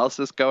 The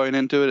analysis going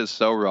into it is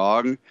so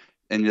wrong.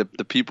 And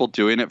the people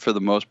doing it for the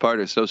most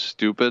part are so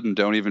stupid and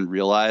don't even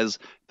realize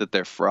that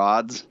they're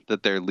frauds,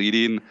 that they're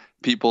leading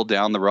people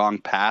down the wrong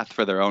path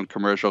for their own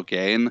commercial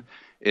gain.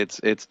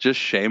 It's just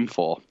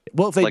shameful.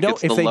 Well,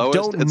 it's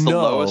the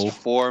lowest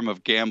form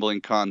of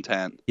gambling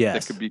content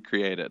that could be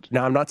created.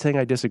 Now, I'm not saying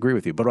I disagree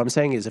with you, but what I'm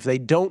saying is if they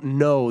don't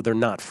know, they're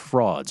not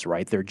frauds,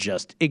 right? They're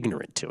just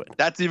ignorant to it.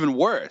 That's even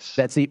worse.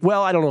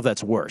 Well, I don't know if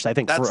that's worse. I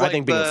think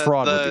being a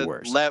fraud would be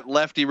worse.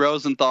 Lefty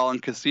Rosenthal in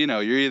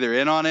Casino. You're either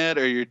in on it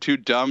or you're too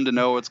dumb to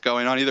know what's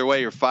going on. Either way,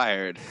 you're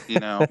fired.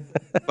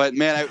 But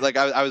man,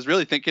 I was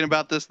really thinking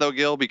about this though,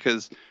 Gil,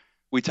 because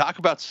we talk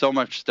about so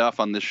much stuff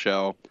on this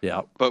show,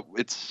 but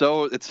it's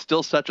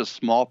still such a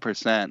small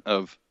percent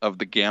of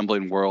the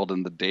gambling world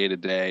and the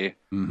day-to-day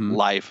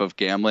life of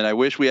gambling. I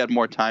wish we had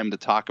more time to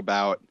talk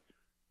about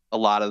a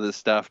lot of this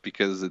stuff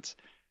because it's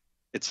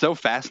so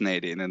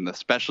fascinating, and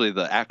especially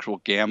the actual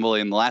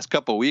gambling. The last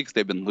couple of weeks,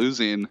 they've been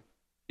losing,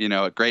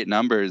 at great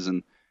numbers,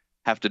 and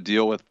have to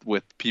deal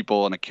with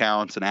people and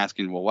accounts and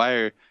asking, well,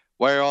 why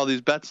are all these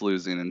bets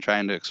losing, and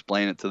trying to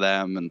explain it to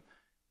them, and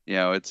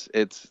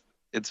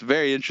it's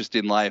very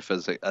interesting life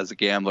as a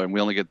gambler, and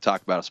we only get to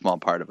talk about a small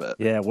part of it.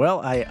 Yeah,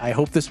 well, I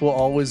hope this will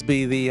always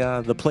be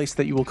the place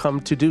that you will come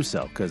to do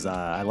so, because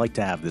I like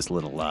to have this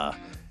little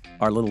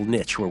our little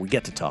niche where we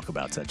get to talk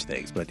about such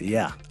things. But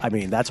yeah, I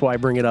mean that's why I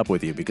bring it up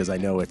with you, because I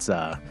know it's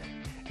a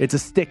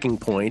sticking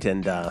point.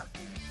 And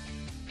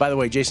by the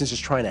way, Jason's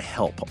just trying to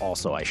help.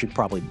 Also, I should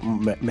probably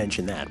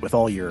mention that with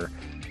all your.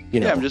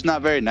 Yeah, I'm just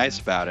not very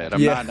nice about it.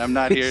 I'm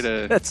not here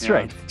to. That's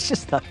right. It's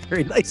just not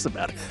very nice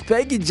about it.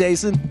 Thank you,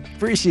 Jason.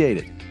 Appreciate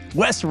it.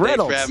 Wes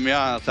Reynolds. Thanks for having me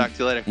on. I'll talk to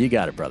you later. You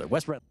got it, brother.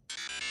 Wes Reynolds.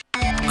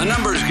 A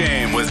numbers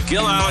game with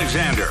Gil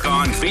Alexander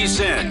on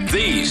VSiN,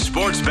 the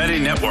sports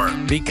betting network.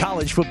 The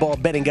college football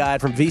betting guide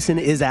from VSiN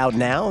is out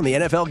now, and the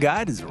NFL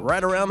guide is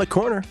right around the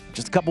corner.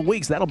 Just a couple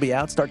weeks, that'll be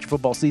out. Start your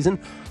football season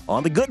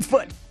on the good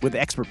foot with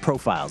expert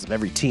profiles of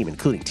every team,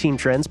 including team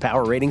trends,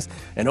 power ratings,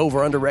 and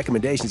over-under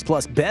recommendations,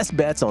 plus best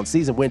bets on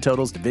season win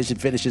totals, division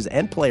finishes,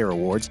 and player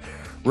awards.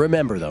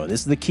 Remember, though, and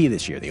this is the key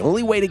this year, the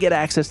only way to get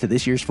access to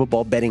this year's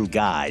football betting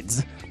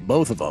guides,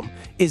 both of them,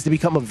 is to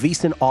become a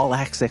VSiN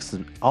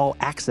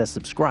All-Access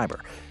subscriber.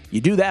 You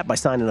do that by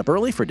signing up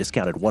early for a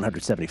discounted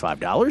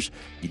 $175.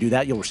 You do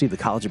that, you'll receive the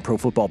college and pro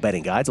football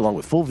betting guides along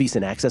with full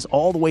VSiN access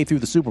all the way through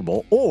the Super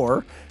Bowl,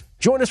 or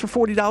join us for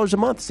 $40 a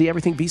month. See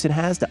everything VSiN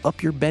has to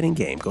up your betting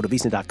game. Go to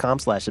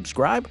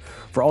VSiN.com/subscribe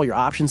for all your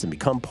options and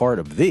become part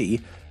of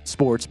the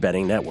Sports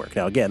Betting Network.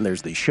 Now, again,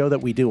 there's the show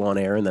that we do on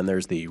air, and then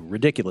there's the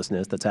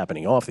ridiculousness that's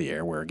happening off the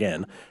air, where,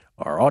 again,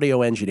 our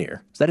audio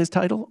engineer, is that his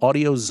title?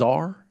 Audio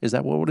czar? Is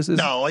that what it is?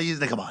 No,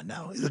 come on,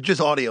 no. He's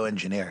just audio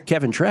engineer.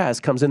 Kevin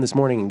Trask comes in this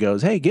morning and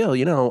goes, hey,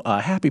 Gil,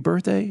 happy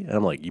birthday. And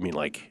I'm like, you mean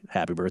like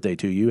happy birthday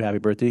to you? Happy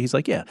birthday? He's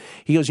like, yeah.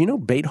 He goes,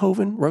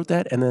 Beethoven wrote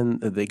that, and then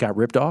they got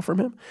ripped off from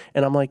him?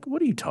 And I'm like,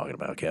 what are you talking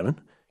about, Kevin?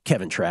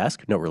 Kevin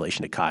Trask, no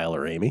relation to Kyle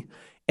or Amy.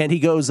 And he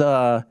goes,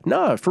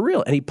 no, for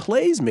real. And he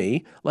plays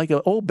me like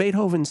an old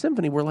Beethoven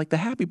symphony where like the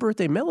happy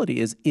birthday melody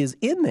is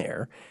in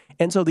there.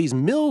 And so these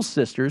Mills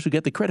sisters who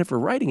get the credit for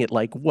writing it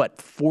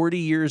 40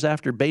 years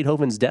after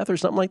Beethoven's death or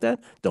something like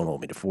that? Don't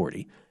hold me to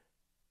 40.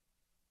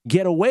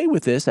 Get away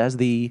with this as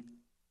the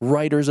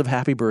writers of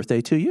Happy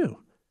Birthday to You.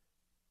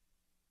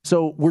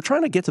 So we're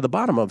trying to get to the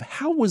bottom of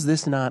how was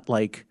this not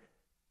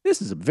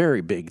this is a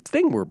very big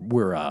thing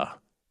we're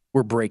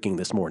we're breaking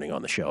this morning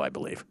on the show, I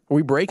believe. Are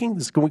we breaking?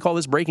 Can we call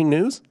this breaking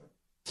news?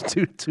 It's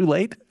too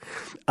late?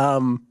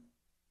 You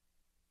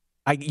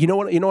know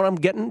what I'm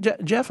getting,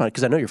 Jeff?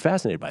 Because I know you're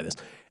fascinated by this.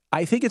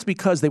 I think it's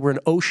because they were an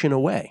ocean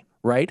away,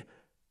 right?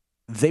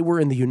 They were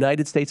in the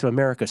United States of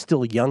America,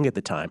 still young at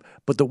the time,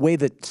 but the way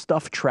that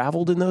stuff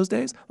traveled in those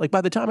days, like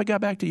by the time I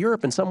got back to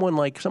Europe and someone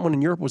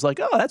in Europe was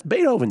like, oh, that's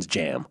Beethoven's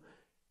jam.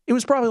 It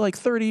was probably like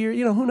 30 years,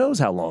 who knows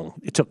how long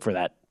it took for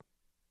that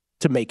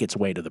to make its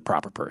way to the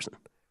proper person.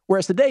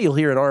 Whereas today you'll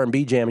hear an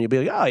R&B jam and you'll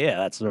be like, oh, yeah,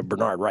 that's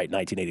Bernard Wright,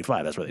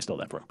 1985. That's where they stole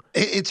that from.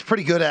 It's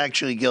pretty good,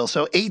 actually, Gil.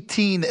 So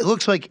it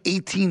looks like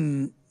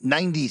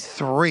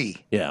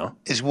 1893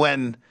 is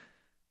when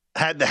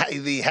had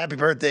the Happy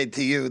Birthday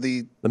to You,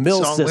 the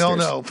Mills song sisters. We all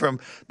know from,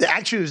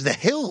 actually it was the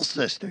Hill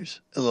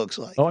sisters, it looks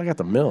like. Oh, I got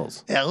the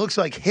Mills. Yeah, it looks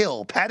like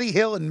Hill, Patty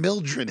Hill and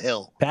Mildred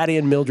Hill. Patty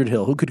and Mildred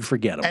Hill, who could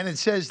forget them? And it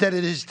says that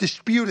it is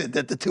disputed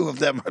that the two of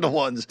them are the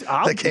ones that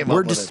came up with it.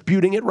 We're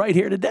disputing it right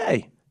here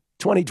today,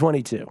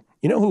 2022.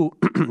 You know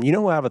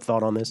who I have a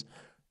thought on this?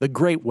 The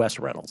great Wes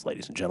Reynolds,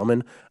 ladies and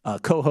gentlemen,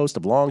 co-host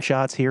of Long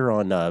Shots here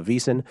on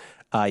VSiN.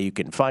 You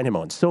can find him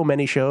on so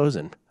many shows,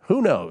 and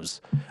who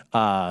knows,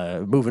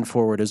 moving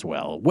forward as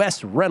well.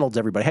 Wes Reynolds,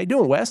 everybody. How you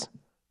doing, Wes?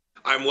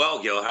 I'm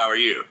well, Gil. How are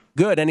you?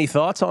 Good. Any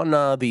thoughts on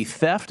the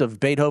theft of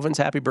Beethoven's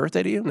Happy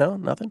Birthday to You? No,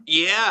 nothing?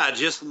 Yeah,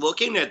 just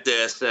looking at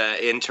this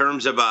in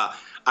terms of,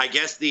 I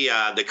guess the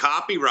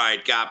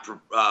copyright got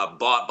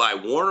bought by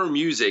Warner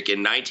Music in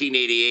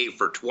 1988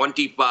 for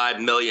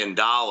 $25 million.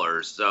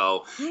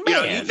 So,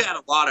 you've had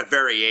a lot of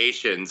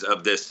variations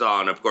of this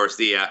song. Of course,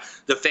 the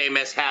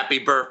famous Happy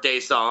Birthday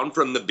song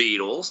from the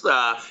Beatles,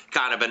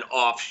 kind of an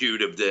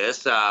offshoot of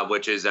this,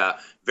 which is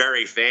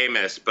very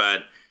famous.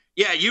 But,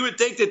 yeah, you would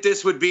think that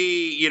this would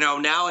be,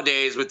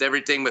 nowadays with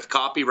everything with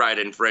copyright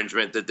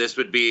infringement, that this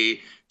would be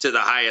to the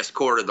highest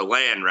court of the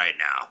land right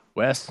now.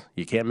 Wes,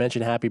 you can't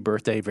mention Happy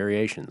Birthday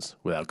variations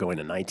without going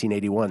to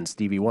 1981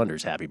 Stevie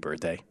Wonder's Happy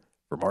Birthday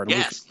for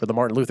the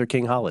Martin Luther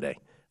King holiday.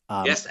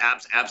 Yes,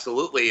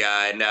 absolutely.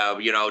 And,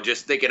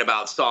 just thinking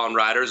about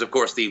songwriters, of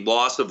course, the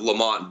loss of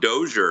Lamont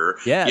Dozier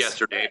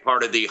yesterday,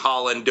 part of the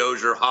Holland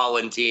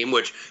team,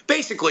 which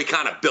basically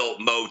kind of built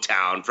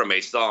Motown from a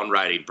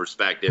songwriting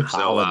perspective.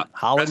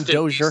 Holland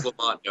Dozier. Peace,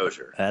 Lamont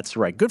Dozier. That's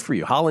right. Good for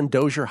you. Holland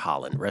Dozier.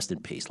 Rest in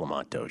peace,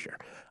 Lamont Dozier.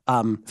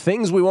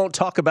 Things we won't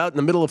talk about in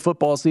the middle of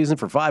football season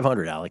for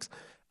 500, Alex.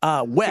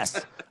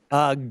 Wes,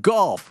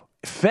 golf,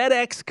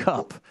 FedEx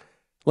Cup.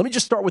 Let me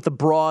just start with the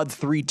broad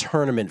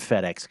 3-tournament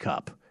FedEx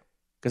Cup,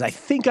 because I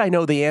think I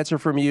know the answer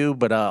from you,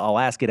 but I'll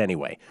ask it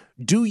anyway.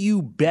 Do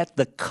you bet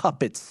the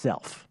cup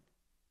itself?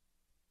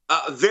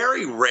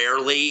 Very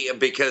rarely,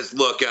 because,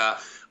 look,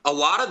 a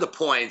lot of the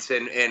points,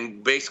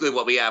 and basically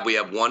what we have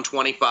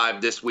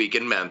 125 this week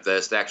in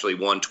Memphis, actually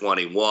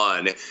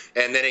 121, and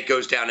then it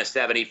goes down to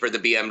 70 for the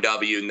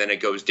BMW, and then it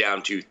goes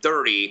down to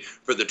 30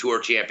 for the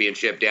Tour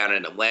Championship down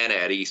in Atlanta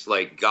at East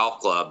Lake Golf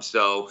Club.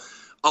 So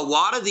a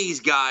lot of these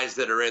guys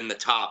that are in the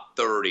top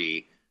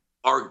 30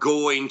 are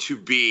going to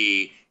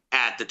be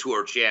at the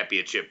Tour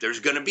Championship. There's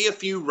going to be a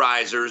few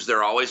risers,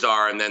 there always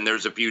are, and then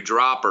there's a few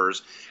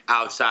droppers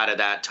outside of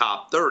that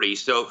top 30.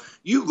 So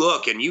you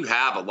look and you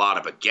have a lot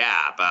of a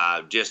gap.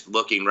 Just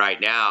looking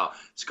right now,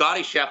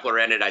 Scotty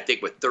Scheffler ended, I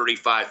think, with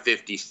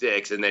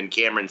 35.56, and then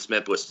Cameron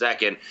Smith was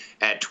second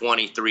at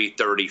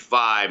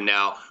 23.35.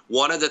 Now,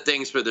 one of the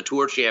things for the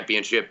Tour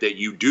Championship that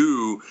you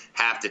do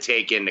have to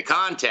take into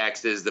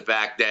context is the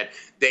fact that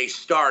they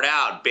start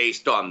out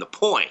based on the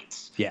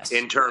points. Yes.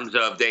 In terms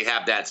of they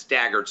have that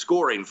staggered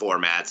scoring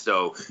format.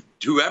 So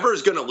whoever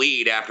is going to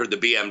lead after the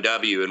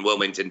BMW in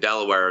Wilmington,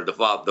 Delaware the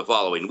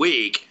following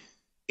week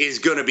is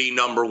going to be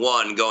number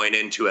one going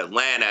into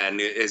Atlanta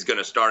and is going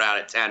to start out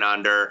at 10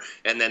 under,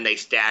 and then they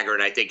stagger,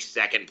 and I think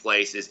second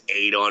place is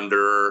 8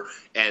 under,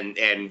 and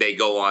they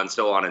go on,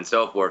 so on and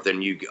so forth,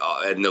 and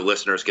and the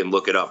listeners can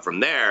look it up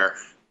from there.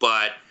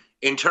 But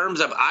in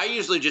terms of, I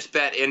usually just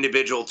bet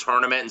individual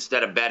tournament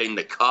instead of betting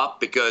the cup,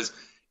 because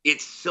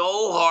it's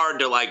so hard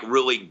to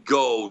really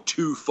go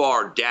too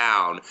far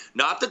down.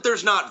 Not that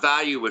there's not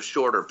value with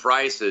shorter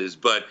prices,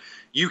 but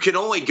you can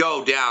only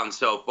go down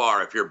so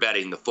far if you're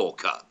betting the full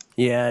cup.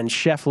 Yeah, and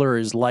Scheffler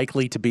is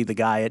likely to be the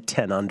guy at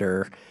 10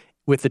 under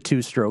with the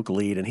 2-stroke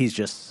lead, and he's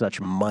just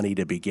such money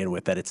to begin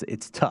with that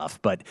it's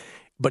tough. But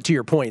to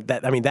your point,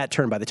 that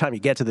turn, by the time you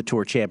get to the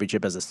Tour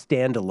Championship as a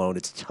standalone,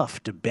 it's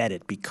tough to bet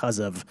it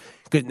because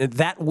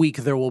that week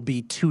there will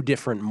be 2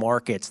 different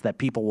markets that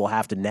people will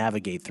have to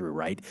navigate through,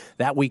 right?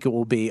 That week it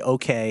will be,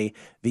 okay,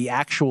 the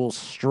actual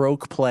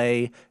stroke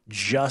play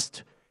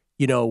just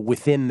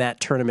within that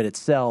tournament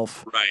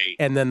itself. Right.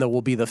 And then there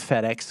will be the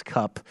FedEx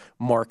Cup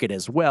market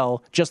as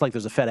well, just like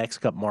there's a FedEx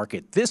Cup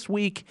market this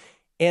week.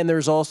 And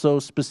there's also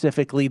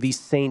specifically the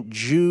St.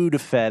 Jude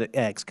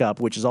FedEx Cup,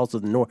 which is also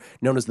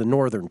known as the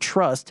Northern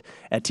Trust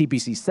at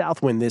TPC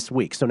Southwind this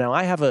week. So now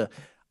I have a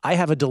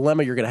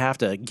dilemma you're going to have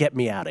to get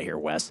me out of here,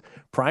 Wes.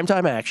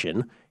 Primetime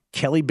action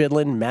Kelly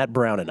Bidlin, Matt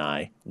Brown, and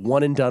I,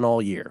 one and done all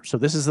year. So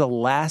this is the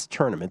last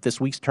tournament, this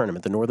week's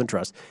tournament, the Northern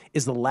Trust,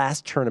 is the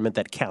last tournament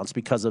that counts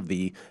because of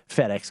the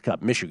FedEx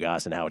Cup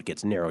Michigas and how it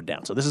gets narrowed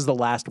down. So this is the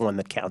last one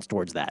that counts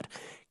towards that.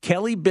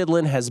 Kelly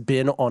Bidlin has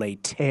been on a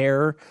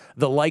tear,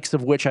 the likes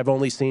of which I've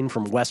only seen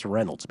from Wes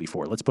Reynolds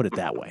before. Let's put it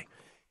that way.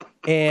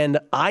 And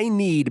I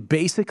need,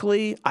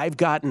 basically, I've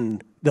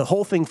gotten the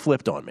whole thing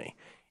flipped on me.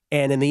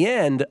 And in the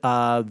end,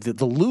 the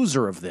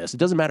loser of this, it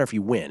doesn't matter if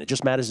you win. It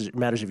just matters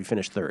if you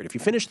finish third. If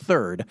you finish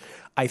third,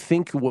 I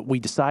think what we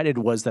decided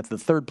was that the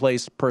third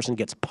place person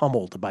gets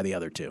pummeled by the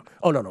other two.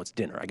 Oh, no, it's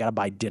dinner. I got to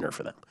buy dinner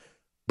for them.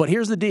 But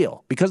here's the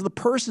deal. Because the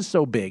purse is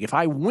so big, if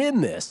I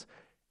win this,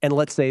 and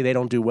let's say they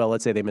don't do well,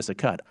 let's say they miss a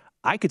cut,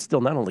 I could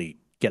still not only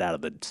get out of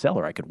the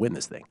cellar, I could win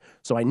this thing.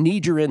 So I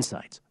need your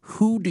insights.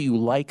 Who do you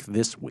like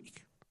this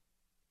week?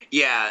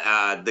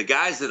 Yeah, the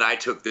guys that I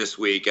took this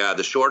week,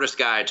 the shortest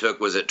guy I took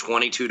was at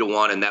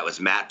 22-1, and that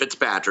was Matt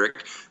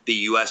Fitzpatrick, the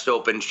U.S.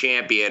 Open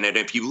champion. And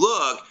if you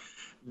look,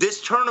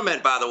 this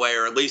tournament, by the way,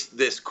 or at least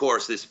this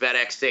course, this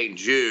FedEx St.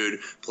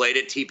 Jude, played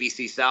at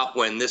TPC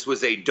Southwind. This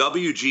was a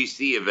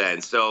WGC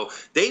event. So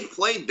they've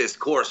played this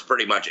course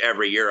pretty much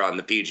every year on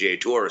the PGA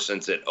Tour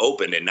since it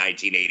opened in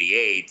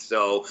 1988.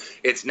 So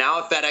it's now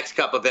a FedEx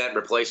Cup event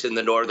replacing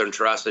the Northern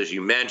Trust, as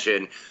you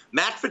mentioned.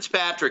 Matt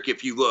Fitzpatrick,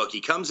 if you look,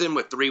 he comes in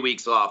with 3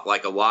 weeks off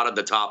like a lot of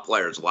the top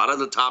players. A lot of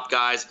the top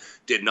guys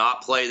did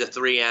not play the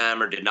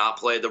 3M or did not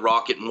play the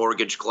Rocket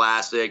Mortgage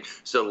Classic.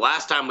 So the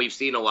last time we've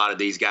seen a lot of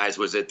these guys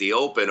was at the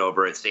Open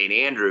over at St.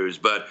 Andrews.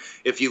 But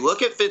if you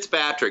look at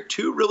Fitzpatrick,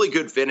 2 really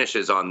good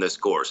finishes on this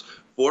course.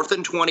 4th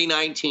in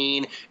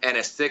 2019 and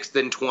a 6th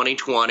in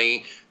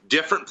 2020.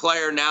 Different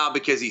player now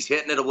because he's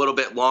hitting it a little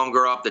bit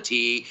longer off the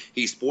tee.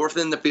 He's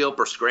 4th in the field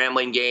for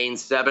scrambling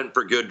gains, 7th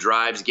for good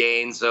drives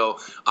gains. So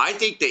I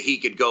think that he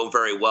could go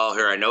very well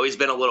here. I know he's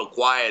been a little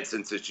quiet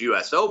since his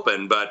U.S.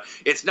 Open, but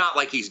it's not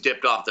like he's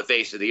dipped off the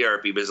face of the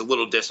earth. He was a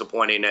little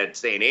disappointing at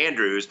St.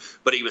 Andrews,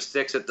 but he was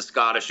 6th at the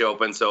Scottish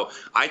Open. So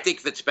I think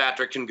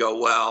Fitzpatrick can go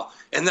well.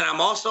 And then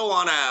I'm also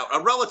on a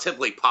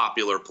relatively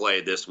popular play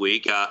this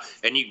week,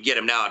 and you can get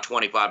him now at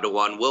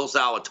 25-1, Will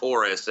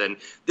Zalatoris. And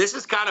this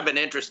is kind of an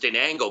interesting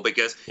angle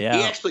because he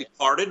actually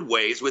parted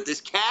ways with his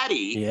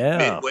caddy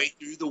midway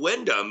through the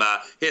Wyndham,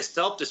 his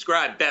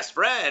self-described best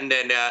friend.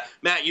 And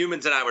Matt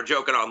Humans and I were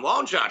joking on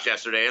Long Shots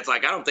yesterday. It's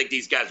like, I don't think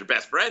these guys are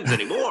best friends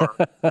anymore.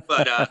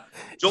 But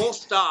Joel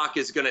Stock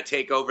is going to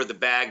take over the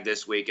bag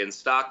this week, and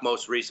Stock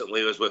most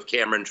recently was with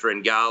Cameron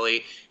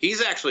Tringali.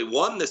 He's actually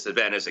won this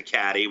event as a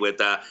caddy with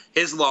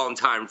his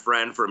longtime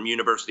friend from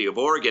University of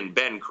Oregon,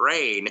 Ben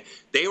Crane.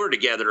 They were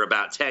together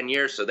about 10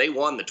 years, so they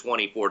won the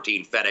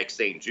 2014 FedEx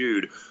St.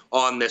 Jude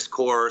on this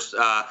course.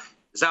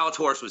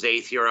 Zalatoris was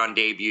 8th here on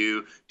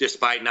debut,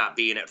 despite not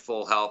being at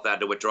full health.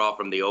 Had to withdraw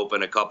from the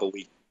Open a couple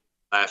weeks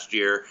last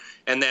year.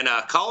 And then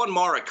Colin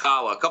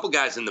Morikawa, a couple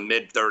guys in the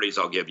mid-30s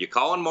I'll give you.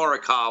 Colin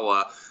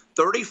Morikawa,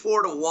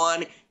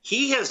 34-1.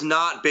 He has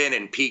not been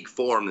in peak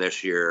form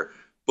this year,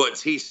 but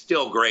he's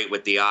still great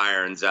with the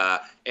irons.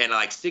 And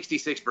like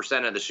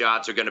 66% of the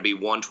shots are going to be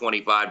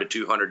 125 to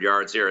 200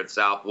 yards here at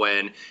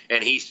Southwind.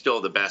 And he's still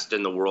the best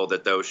in the world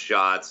at those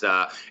shots.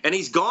 And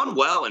he's gone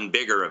well in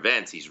bigger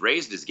events. He's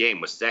raised his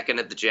game, was 2nd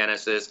at the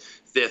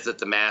Genesis, 5th at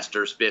the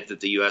Masters, 5th at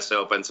the U.S.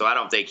 Open. So I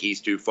don't think he's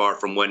too far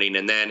from winning.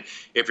 And then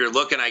if you're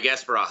looking, I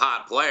guess, for a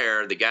hot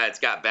player, the guy that's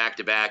got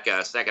back-to-back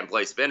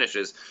second-place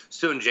finishes,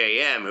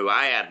 Sungjae Im, who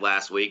I had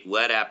last week,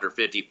 led after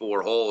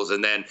 54 holes.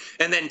 And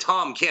then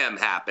Tom Kim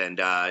happened.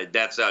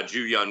 That's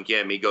Ju Young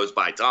Kim. He goes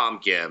by Tom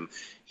Kim.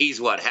 He's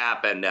what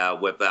happened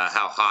with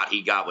how hot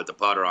he got with the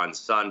putter on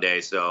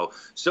Sunday. So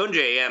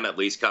Sungjae Im at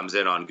least comes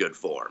in on good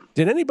form.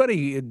 Did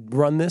anybody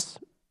run this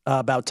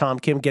about Tom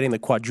Kim getting the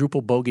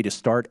quadruple bogey to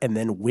start and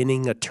then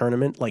winning a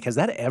tournament? Like, has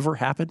that ever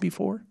happened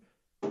before?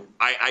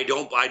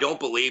 I don't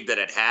believe that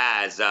it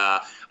has.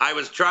 I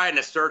was trying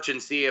to search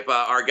and see if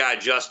our guy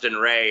Justin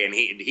Ray, and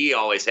he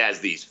always has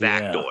these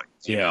factoids.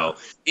 You know,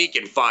 he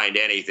can find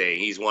anything.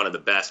 He's one of the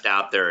best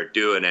out there at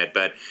doing it.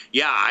 But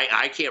yeah,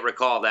 I can't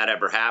recall that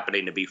ever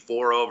happening, to be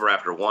 4 over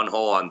after 1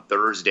 hole on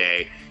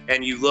Thursday.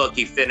 And you look,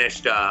 he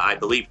finished, I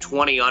believe,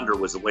 20 under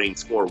was the winning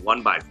score,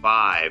 1 by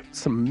 5.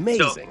 It's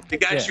amazing. So the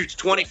guy shoots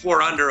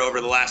 24 under over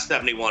the last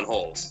 71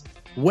 holes.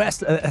 Wes,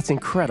 that's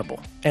incredible.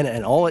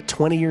 And all at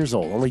 20 years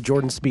old. Only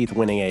Jordan Spieth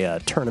winning a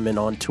tournament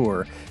on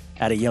tour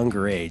at a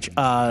younger age.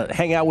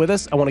 Hang out with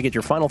us. I want to get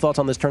your final thoughts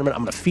on this tournament.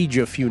 I'm going to feed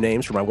you a few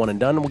names for my one and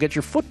done, and we'll get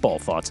your football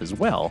thoughts as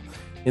well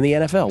in the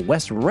NFL.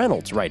 Wes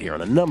Reynolds right here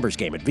on A Numbers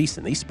Game at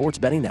VSiN, the Sports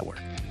Betting Network.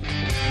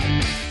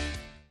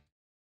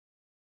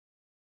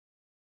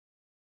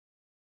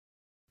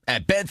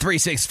 At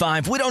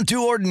Bet365, we don't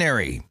do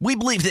ordinary. We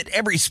believe that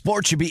every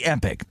sport should be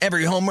epic.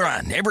 Every home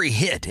run, every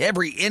hit,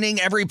 every inning,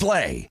 every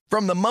play.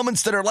 From the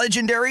moments that are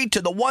legendary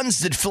to the ones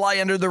that fly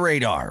under the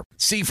radar.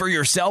 See for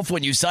yourself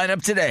when you sign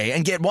up today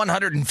and get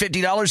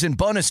 $150 in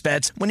bonus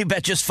bets when you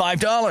bet just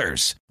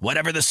 $5.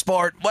 Whatever the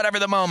sport, whatever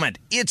the moment,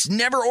 it's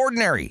never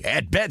ordinary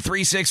at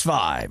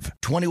Bet365.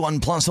 21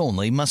 plus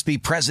only. Must be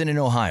present in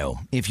Ohio.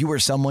 If you or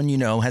someone you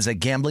know has a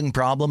gambling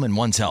problem and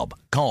wants help,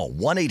 call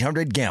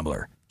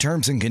 1-800-GAMBLER.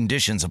 Terms and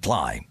conditions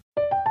apply.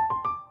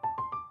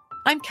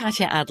 I'm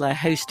Katya Adler,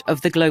 host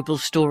of The Global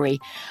Story.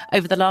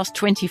 Over the last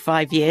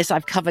 25 years,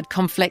 I've covered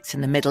conflicts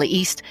in the Middle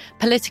East,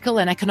 political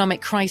and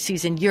economic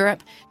crises in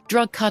Europe,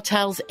 drug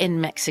cartels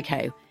in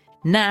Mexico.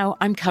 Now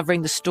I'm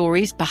covering the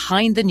stories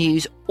behind the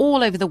news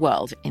all over the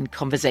world in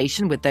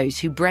conversation with those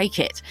who break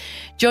it.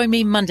 Join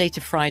me Monday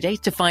to Friday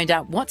to find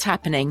out what's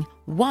happening,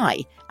 why,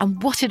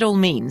 and what it all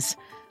means.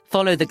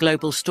 Follow The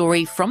Global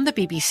Story from the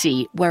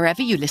BBC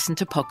wherever you listen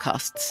to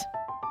podcasts.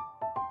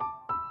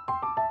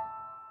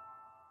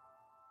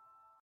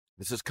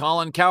 This is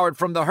Colin Cowherd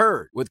from The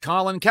Herd with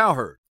Colin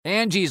Cowherd.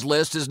 Angie's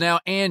List is now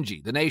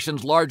Angie, the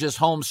nation's largest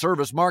home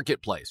service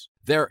marketplace.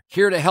 They're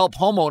here to help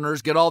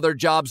homeowners get all their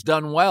jobs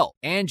done well.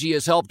 Angie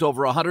has helped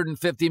over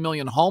 150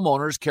 million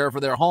homeowners care for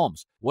their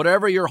homes.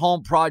 Whatever your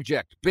home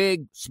project,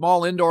 big,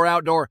 small, indoor,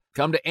 outdoor,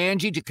 come to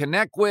Angie to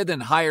connect with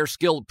and hire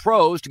skilled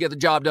pros to get the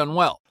job done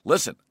well.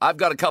 Listen, I've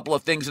got a couple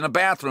of things in a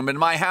bathroom in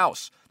my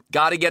house.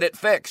 Got to get it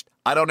fixed.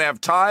 I don't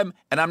have time,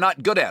 and I'm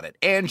not good at it.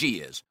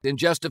 Angie is. In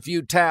just a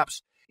few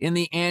taps, in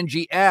the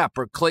Angie app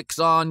or clicks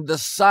on the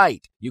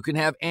site, you can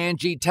have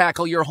Angie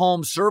tackle your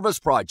home service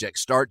project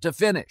start to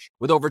finish.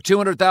 With over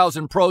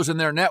 200,000 pros in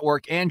their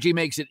network, Angie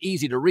makes it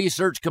easy to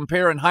research,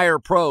 compare, and hire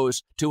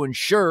pros to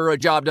ensure a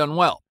job done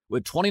well.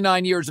 With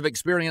 29 years of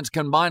experience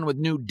combined with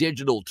new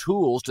digital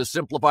tools to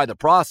simplify the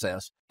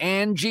process,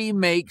 Angie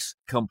makes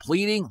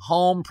completing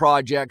home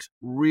projects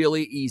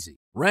really easy.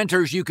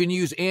 Renters, you can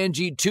use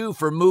Angie too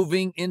for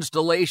moving,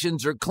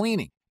 installations, or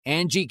cleaning.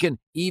 Angie can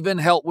even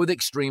help with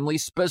extremely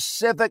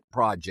specific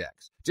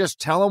projects. Just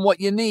tell them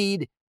what you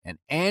need, and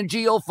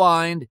Angie will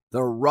find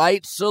the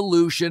right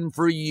solution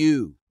for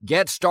you.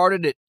 Get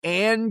started at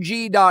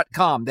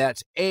Angie.com.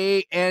 That's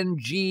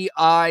ANGI.com,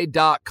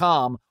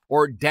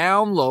 or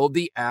download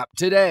the app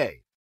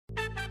today.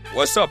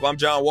 What's up? I'm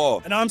John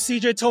Wall. And I'm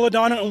CJ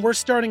Toledano, and we're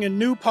starting a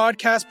new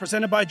podcast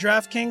presented by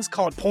DraftKings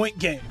called Point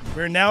Game.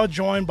 We're now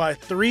joined by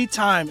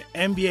three-time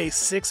NBA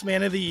Sixth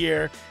Man of the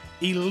Year,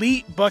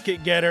 elite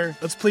bucket getter.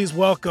 Let's please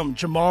welcome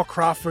Jamal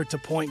Crawford to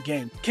Point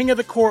Game. King of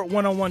the Court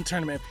one-on-one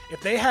tournament.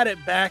 If they had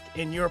it back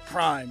in your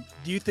prime,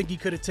 do you think you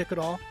could have took it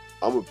all?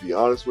 I'm going to be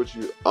honest with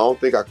you. I don't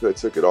think I could have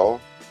took it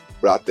all,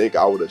 but I think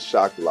I would have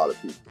shocked a lot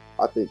of people.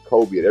 I think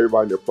Kobe and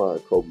everybody in their prime,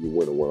 Kobe would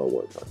win a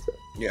one-on-one contest.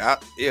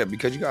 Yeah,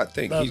 because you got to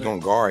think. He's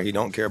going to guard. He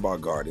don't care about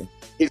guarding.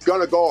 He's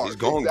going to guard. He's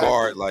going to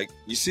guard. Like,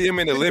 you see him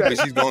in the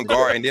Olympics, he's going to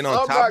guard. And then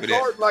on top of that. I'm not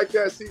guarding like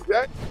that,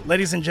 CJ.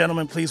 Ladies and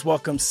gentlemen, please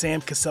welcome Sam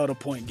Cassell to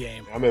Point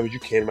Game. I remember you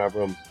came out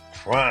from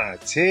prime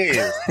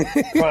 10.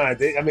 Prime.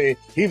 I mean,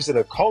 he was in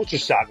a culture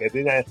shock. And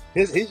then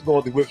he's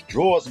going through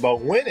withdrawals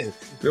about winning.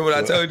 Remember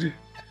what I told you?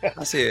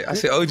 I said,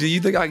 OG,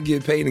 you think I can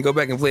get paid and go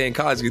back and play in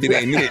college because it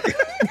ain't it?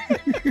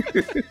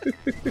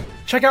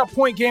 Check out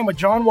Point Game with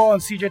John Wall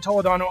and CJ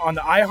Toledano on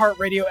the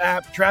iHeartRadio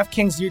app,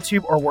 DraftKings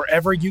YouTube, or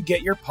wherever you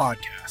get your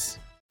podcasts.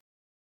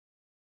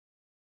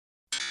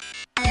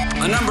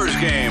 A numbers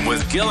game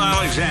with Gil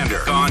Alexander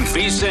on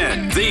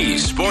VSiN, the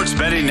Sports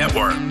Betting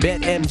Network.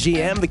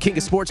 BetMGM, the king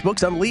of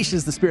sportsbooks,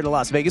 unleashes the spirit of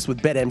Las Vegas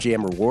with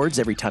BetMGM rewards.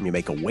 Every time you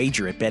make a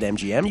wager at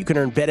BetMGM, you can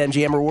earn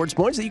BetMGM rewards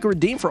points that you can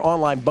redeem for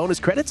online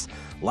bonus credits,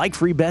 like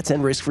free bets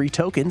and risk-free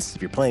tokens.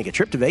 If you're planning a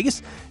trip to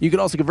Vegas, you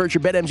can also convert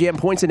your BetMGM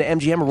points into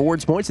MGM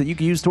rewards points that you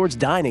can use towards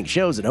dining,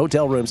 shows, and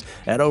hotel rooms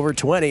at over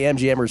 20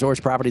 MGM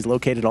resorts properties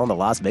located on the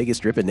Las Vegas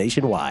Strip and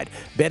nationwide.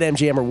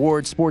 BetMGM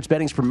rewards, sports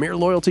betting's premier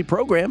loyalty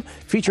program,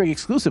 featuring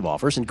exclusive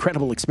offers,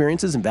 incredible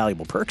experiences, and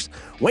valuable perks.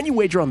 When you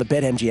wager on the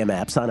BetMGM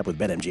app, sign up with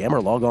BetMGM or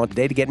log on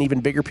today to get an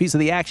even bigger piece of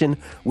the action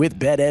with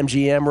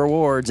BetMGM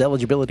rewards.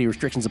 Eligibility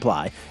restrictions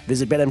apply.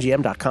 Visit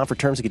BetMGM.com for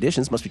terms and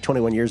conditions. Must be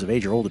 21 years of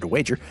age or older to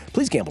wager.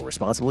 Please gamble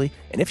responsibly.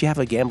 And if you have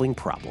a gambling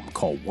problem,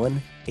 call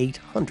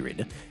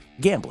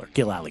 1-800-GAMBLER.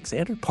 Gil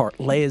Alexander,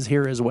 Parlay is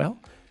here as well.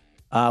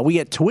 We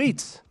get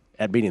tweets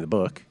at Beating the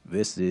Book.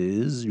 This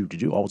is,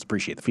 always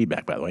appreciate the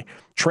feedback, by the way.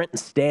 Trenton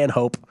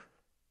Stanhope.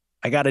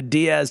 I got a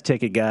Diaz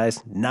ticket, guys.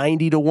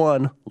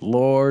 90-1.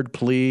 Lord,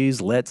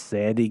 please let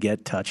Sandy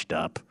get touched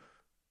up.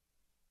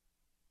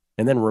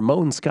 And then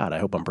Ramon Scott, I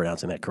hope I'm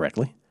pronouncing that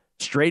correctly.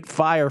 Straight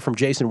fire from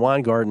Jason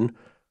Weingarten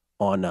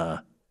on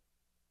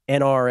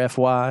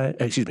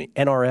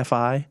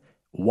NRFI,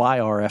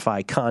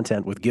 YRFI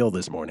content with Gil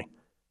this morning.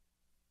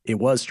 It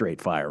was straight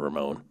fire,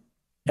 Ramon.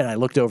 And I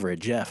looked over at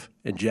Jeff,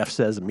 and Jeff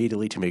says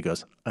immediately to me, he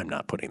goes, I'm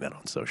not putting that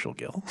on social,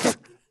 Gil.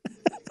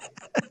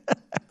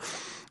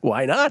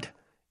 Why not?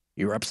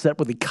 You're upset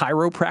with the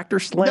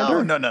chiropractor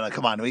slander? No.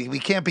 Come on. We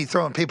can't be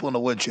throwing people in the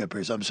wood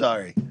chippers. I'm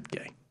sorry.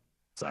 Okay.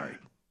 Sorry.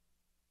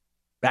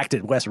 back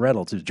to Wes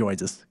Reynolds, who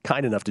joins us,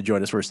 kind enough to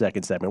join us for a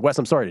second segment. Wes,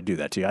 I'm sorry to do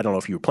that to you. I don't know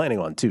if you were planning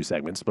on 2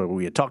 segments, but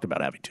we had talked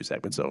about having 2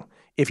 segments. So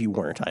if you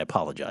weren't, I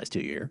apologize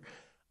to you here.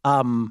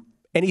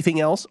 Anything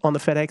else on the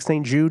FedEx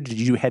St. Jude? Did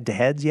you do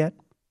head-to-heads yet?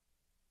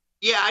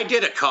 Yeah, I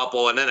did a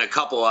couple, and then a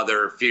couple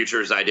other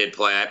futures I did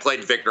play. I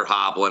played Victor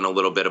Hovland a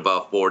little bit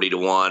above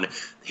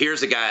 40-1.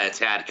 Here's a guy that's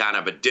had kind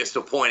of a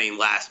disappointing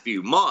last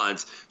few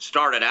months.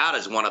 Started out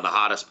as one of the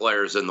hottest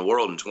players in the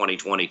world in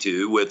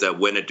 2022 with a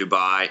win at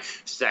Dubai,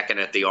 second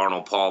at the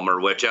Arnold Palmer,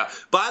 which,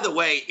 by the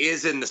way,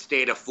 is in the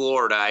state of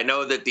Florida. I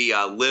know that the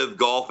Live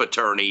Golf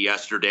attorney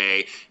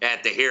yesterday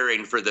at the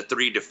hearing for the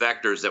 3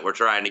 defectors that were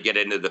trying to get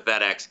into the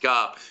FedEx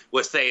Cup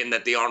was saying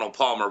that the Arnold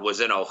Palmer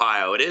was in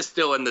Ohio. It is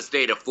still in the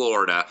state of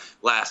Florida,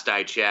 last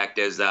I checked,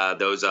 as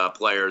those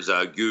players,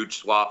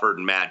 Gooch, Swafford,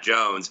 and Matt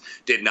Jones,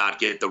 did not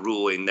get the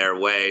ruling their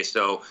way.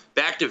 So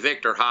back to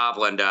Victor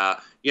Hovland.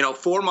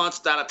 4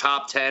 months out of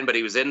top 10, but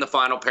he was in the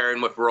final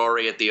pairing with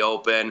Rory at the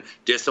Open.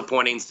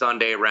 Disappointing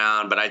Sunday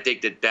round, but I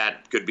think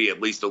that could be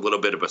at least a little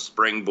bit of a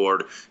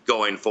springboard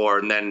going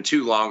forward. And then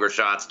 2 longer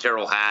shots,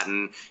 Tyrrell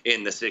Hatton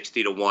in the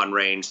 60-1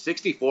 range,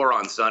 64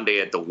 on Sunday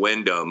at the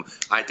Wyndham.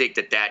 I think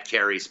that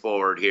carries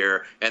forward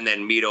here. And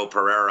then Mito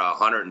Pereira,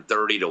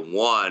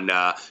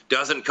 130-1.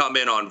 Doesn't come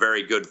in on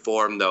very good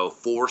form, though.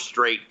 4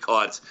 straight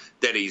cuts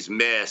that he's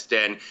missed.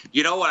 And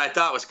you know what I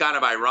thought was kind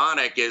of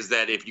ironic is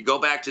that if you go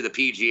back to the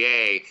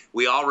PGA,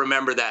 we all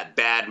remember that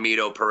bad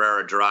Mito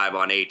Pereira drive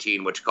on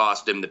 18, which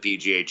cost him the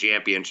PGA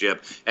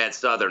Championship at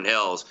Southern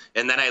Hills.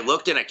 And then I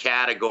looked in a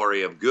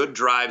category of good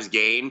drives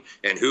gained,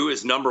 and who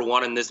is number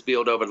 1 in this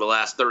field over the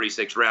last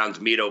 36 rounds?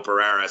 Mito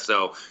Pereira.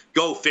 So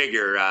go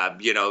figure,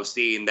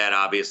 seeing that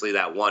obviously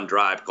that 1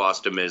 drive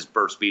cost him his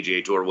first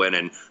PGA Tour win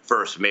and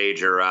first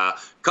major.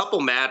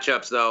 Couple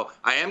matchups, though.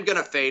 I am going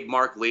to fade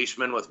Mark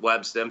Leishman with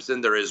Webb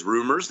Simpson. There is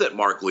rumors that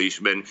Mark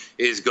Leishman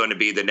is going to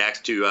be the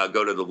next to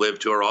go to the Live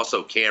Tour.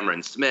 Also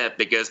Cameron Smith,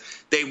 because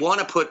they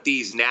want to put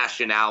these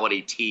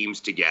nationality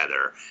teams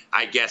together,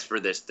 I guess, for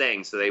this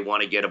thing. So they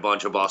want to get a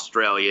bunch of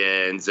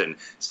Australians and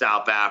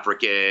South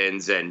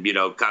Africans and,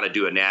 kind of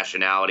do a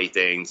nationality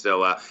thing.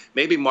 So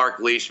maybe Mark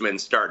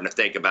Leishman's starting to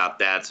think about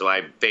that. So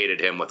I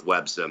faded him with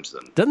Webb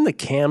Simpson. Doesn't the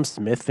Cam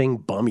Smith thing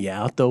bum you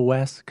out, though,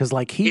 Wes? Because,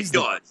 he's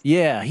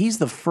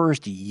the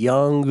first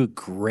young,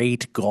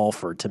 great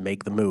golfer to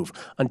make the move.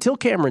 Until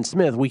Cameron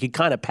Smith, we could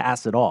kind of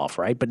pass it off,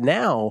 right? But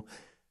now,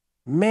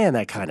 man,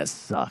 that kind of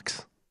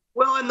sucks.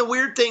 Well, and the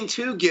weird thing,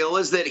 too, Gil,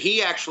 is that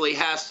he actually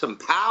has some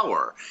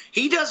power.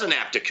 He doesn't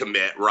have to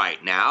commit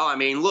right now. I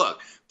mean,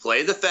 look,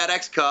 play the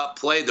FedEx Cup,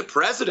 play the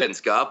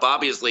President's Cup.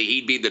 Obviously,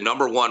 he'd be the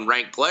number 1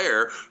 ranked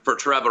player for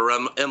Trevor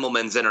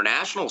Immelman's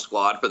international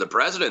squad for the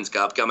President's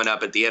Cup coming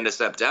up at the end of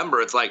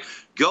September. It's like,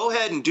 go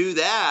ahead and do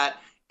that.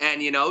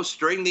 And,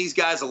 string these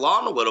guys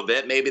along a little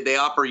bit. Maybe they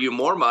offer you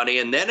more money,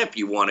 and then if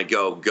you want to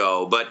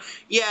go. But,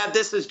 yeah,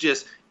 this is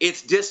just –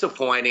 it's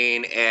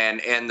disappointing.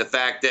 And the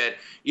fact that,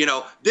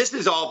 this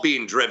is all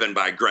being driven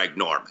by Greg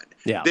Norman.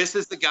 Yeah. This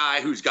is the guy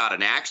who's got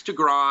an axe to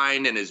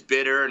grind and is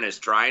bitter and is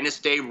trying to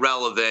stay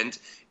relevant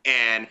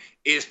and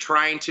is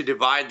trying to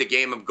divide the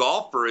game of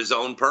golf for his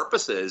own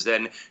purposes.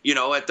 And,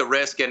 at the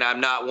risk, and I'm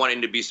not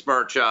wanting to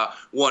besmirch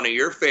one of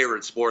your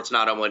favorite sports,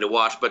 not only to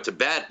watch but to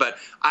bet, but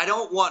I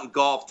don't want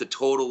golf to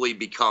totally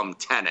become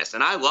tennis.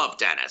 And I love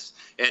tennis.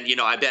 And,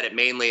 I bet it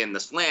mainly in the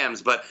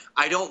slams, but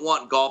I don't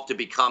want golf to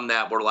become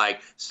that where,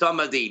 some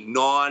of the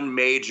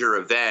non-major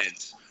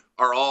events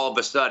are all of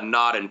a sudden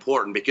not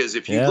important. Because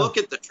if you look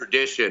at the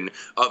tradition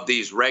of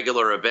these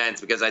regular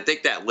events, because I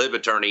think that Live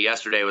attorney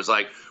yesterday was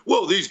like,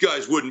 well, these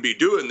guys wouldn't be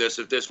doing this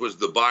if this was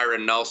the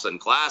Byron Nelson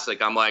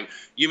Classic. I'm like,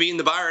 you mean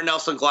the Byron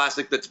Nelson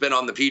Classic that's been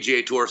on the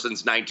PGA Tour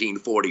since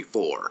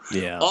 1944?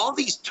 Yeah. All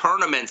these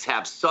tournaments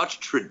have such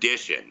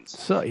traditions.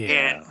 So, yeah,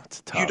 and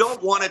it's tough. You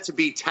don't want it to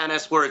be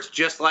tennis where it's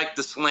just like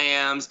the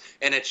slams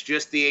and it's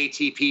just the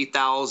ATP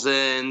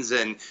thousands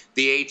and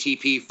the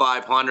ATP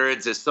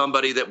 500s. As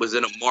somebody that was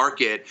in a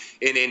market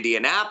in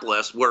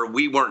Indianapolis where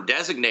we weren't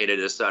designated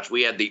as such,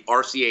 we had the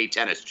RCA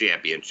Tennis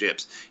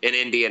Championships in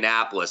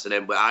Indianapolis, and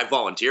I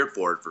volunteered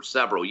for it for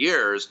several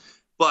years.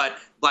 But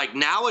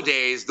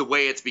nowadays, the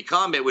way it's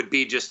become, it would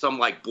be just some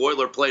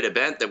boilerplate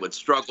event that would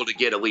struggle to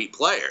get elite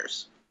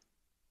players.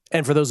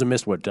 And for those who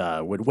missed what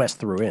Wes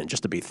threw in,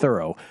 just to be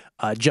thorough,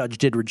 Judge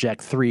did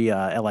reject 3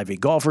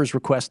 LIV golfers'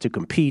 requests to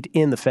compete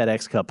in the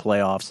FedEx Cup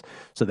playoffs,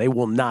 so they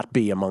will not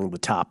be among the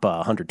top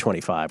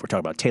 125. We're talking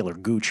about Taylor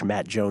Gooch,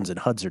 Matt Jones, and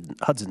Hudson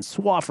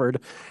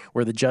Swafford,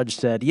 where the judge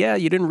said, yeah,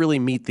 you didn't really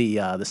meet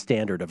the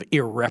standard of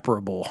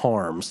irreparable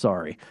harm.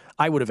 Sorry.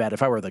 I would have had,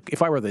 if I were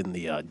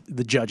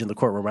the judge in the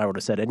courtroom, I would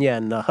have said,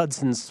 and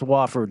Hudson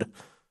Swafford,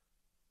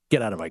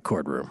 get out of my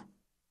courtroom.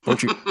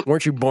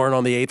 Weren't you born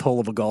on the 8th hole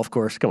of a golf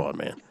course? Come on,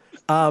 man.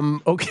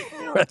 Okay,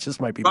 that just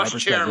might be my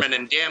perspective. Chairman,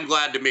 and damn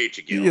glad to meet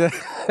you, Gil. Yeah.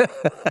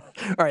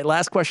 All right,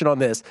 last question on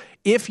this.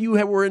 If you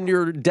were in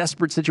your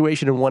desperate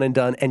situation and one and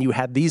done, and you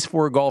had these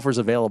 4 golfers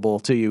available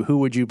to you, who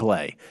would you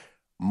play?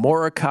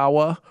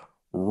 Morikawa,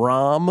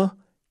 Rahm,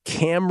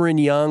 Cameron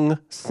Young,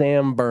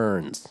 Sam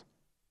Burns.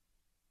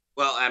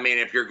 Well, I mean,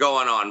 if you're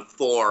going on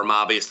form,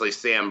 obviously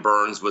Sam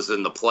Burns was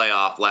in the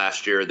playoff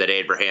last year that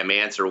Abraham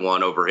Answer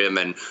won over him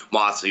and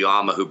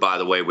Matsuyama, who, by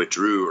the way,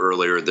 withdrew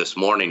earlier this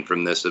morning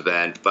from this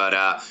event. But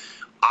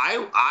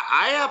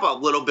I have a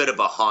little bit of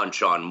a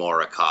hunch on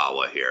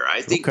Morikawa here.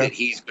 I think that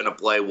he's going to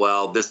play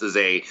well. This is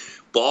a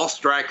ball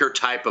striker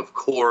type of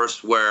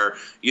course where,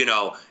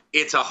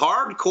 it's a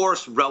hard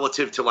course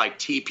relative to like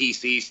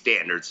TPC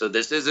standards. So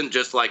this isn't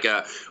just like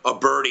a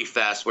birdie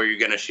fest where you're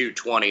going to shoot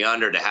 20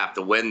 under to have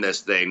to win this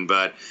thing.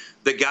 But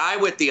the guy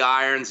with the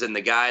irons and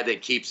the guy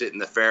that keeps it in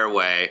the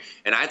fairway,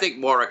 and I think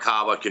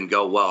Morikawa can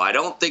go well. I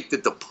don't think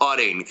that the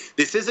putting,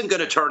 this isn't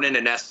going to turn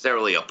into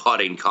necessarily a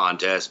putting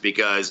contest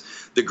because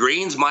the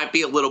greens might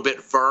be a little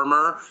bit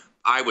firmer.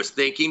 I was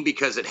thinking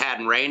because it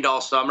hadn't rained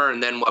all summer.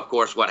 And then, of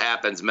course, what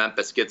happens?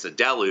 Memphis gets a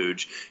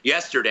deluge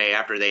yesterday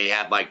after they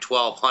had like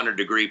 1,200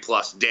 degree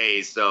plus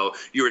days. So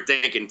you were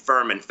thinking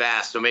firm and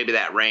fast. So maybe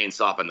that rain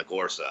softened the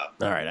course up.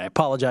 All right. I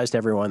apologize to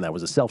everyone. That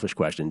was a selfish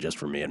question just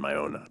for me and my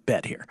own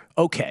bet here.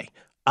 Okay.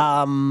 We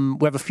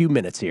have a few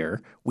minutes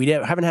here. We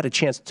haven't had a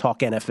chance to talk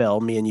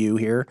NFL, me and you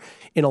here,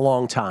 in a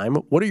long time.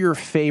 What are your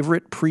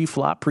favorite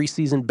pre-flop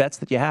preseason bets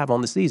that you have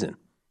on the season?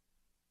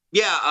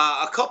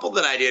 Yeah, a couple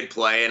that I did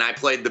play, and I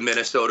played the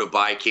Minnesota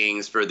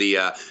Vikings for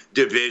the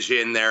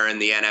division there in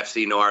the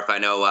NFC North. I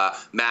know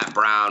Matt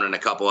Brown and a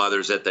couple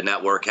others at the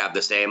network have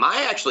the same.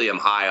 I actually am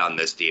high on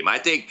this team. I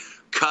think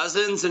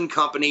Cousins and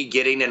company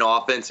getting an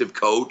offensive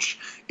coach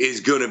is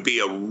going to be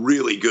a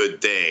really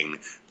good thing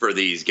for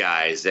these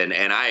guys. And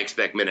I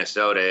expect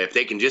Minnesota, if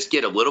they can just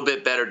get a little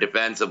bit better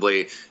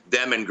defensively,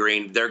 them and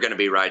Green, they're going to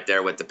be right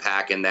there with the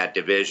pack in that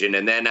division.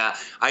 And then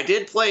I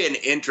did play an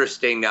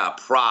interesting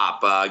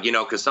prop,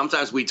 because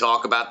sometimes we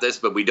talk about this,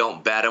 but we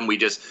don't bet them. We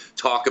just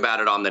talk about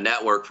it on the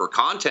network for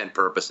content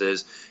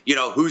purposes.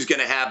 Who's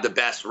going to have the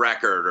best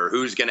record or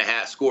who's going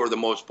to score the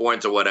most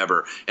points or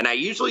whatever. And I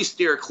usually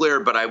steer clear,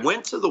 but I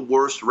went to the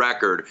worst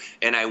record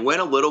and I went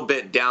a little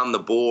bit down the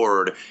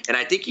board. And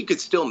I think you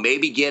could still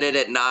maybe get it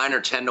at 9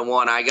 or 10 to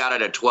 1. I got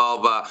it at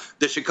 12.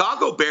 The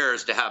Chicago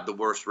Bears to have the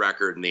worst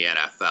record in the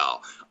NFL.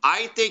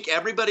 I think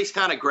everybody's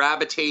kind of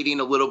gravitating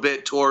a little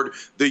bit toward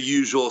the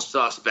usual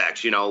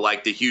suspects,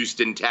 like the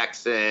Houston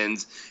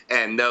Texans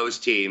and those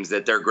teams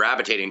that they're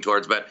gravitating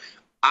towards. But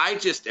I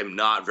just am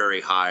not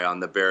very high on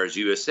the Bears.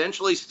 You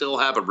essentially still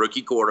have a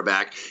rookie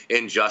quarterback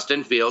in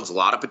Justin Fields, a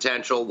lot of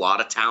potential, a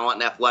lot of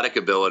talent and athletic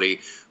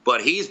ability,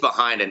 but he's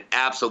behind an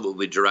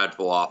absolutely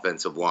dreadful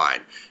offensive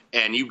line.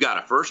 And you've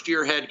got a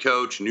first-year head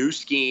coach, new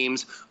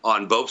schemes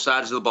on both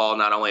sides of the ball,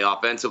 not only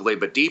offensively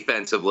but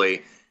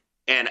defensively.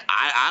 And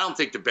I don't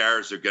think the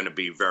Bears are going to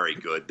be very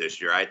good this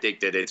year. I think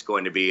that it's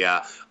going to be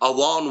a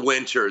long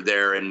winter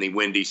there in the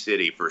Windy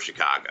City for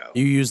Chicago.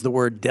 You used the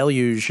word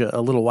deluge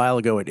a little while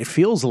ago. It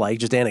feels like,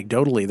 just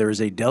anecdotally, there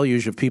is a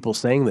deluge of people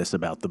saying this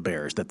about the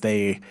Bears, that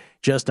they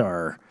just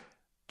are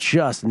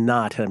just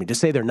not, to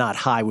say they're not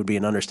high would be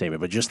an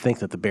understatement, but just think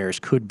that the Bears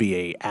could be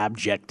a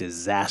abject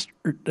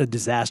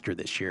disaster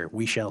this year.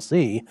 We shall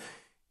see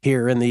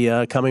here in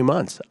the coming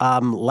months.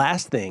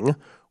 Last thing,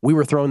 we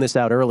were throwing this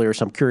out earlier,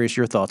 so I'm curious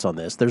your thoughts on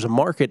this. There's a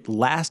market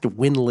last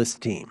winless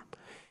team,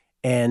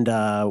 and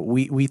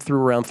we threw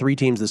around 3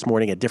 teams this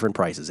morning at different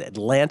prices.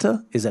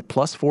 Atlanta is at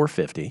plus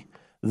 450.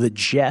 The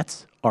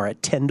Jets are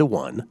at 10 to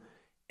 1,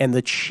 and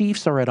the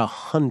Chiefs are at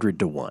 100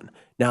 to 1.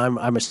 Now,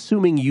 I'm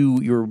assuming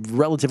you're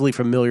relatively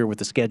familiar with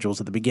the schedules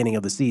at the beginning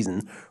of the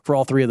season for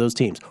all 3 of those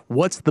teams.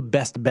 What's the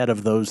best bet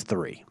of those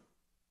 3?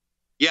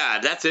 Yeah,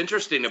 that's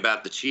interesting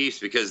about the Chiefs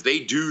because they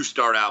do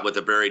start out with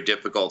a very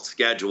difficult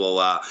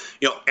schedule.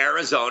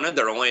 Arizona,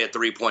 they're only a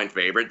 3-point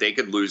favorite. They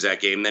could lose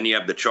that game. Then you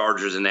have the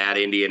Chargers and at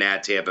Indy and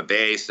at Tampa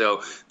Bay.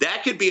 So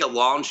that could be a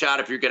long shot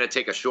if you're going to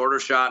take a shorter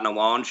shot and a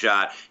long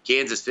shot.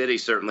 Kansas City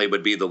certainly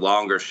would be the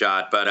longer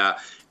shot. But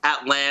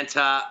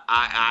Atlanta,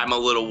 I'm a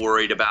little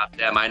worried about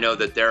them. I know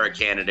that they're a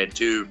candidate,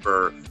 too,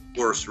 for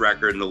worst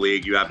record in the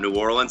league. You have New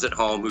Orleans at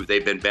home, who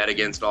they've been bet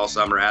against all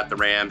summer, at the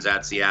Rams,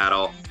 at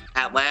Seattle.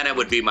 Atlanta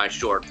would be my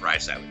short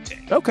price I would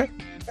take. Okay.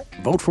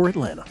 Vote for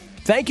Atlanta.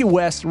 Thank you,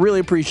 Wes.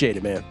 Really appreciate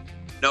it, man.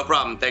 No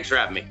problem. Thanks for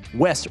having me.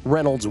 Wes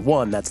Reynolds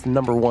 1. That's the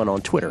number 1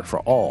 on Twitter for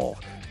all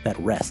that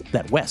Wes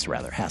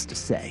has to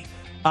say.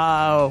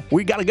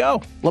 We got to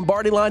go.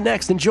 Lombardi line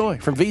next. Enjoy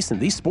from VSiN,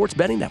 the Sports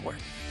Betting Network.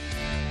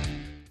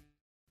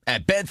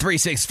 At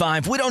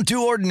Bet365, we don't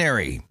do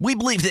ordinary. We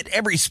believe that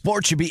every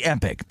sport should be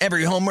epic.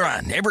 Every home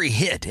run, every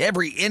hit,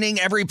 every inning,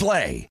 every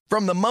play.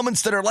 From the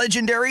moments that are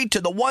legendary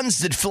to the ones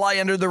that fly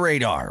under the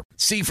radar.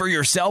 See for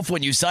yourself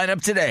when you sign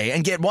up today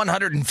and get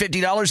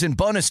 $150 in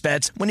bonus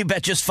bets when you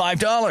bet just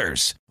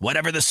 $5.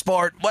 Whatever the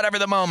sport, whatever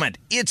the moment,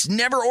 it's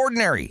never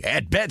ordinary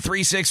at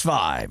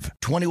Bet365.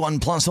 21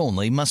 plus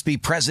only. Must be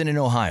present in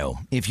Ohio.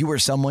 If you or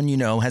someone you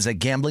know has a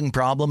gambling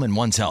problem and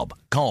wants help,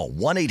 call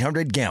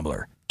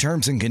 1-800-GAMBLER.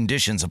 Terms and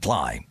conditions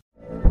apply.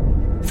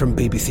 From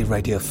BBC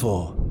Radio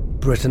 4,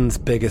 Britain's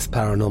biggest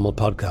paranormal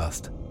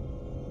podcast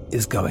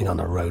is going on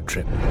a road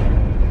trip.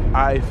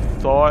 I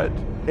thought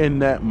in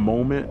that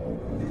moment,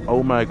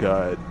 oh my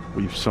God,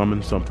 we've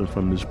summoned something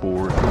from this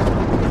board.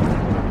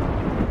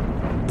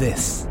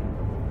 This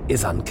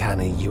is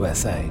Uncanny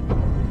USA.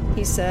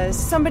 He says,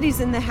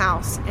 somebody's in the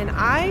house, and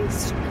I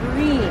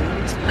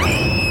screamed.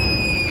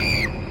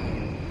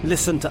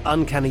 Listen to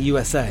Uncanny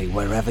USA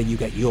wherever you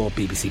get your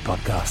BBC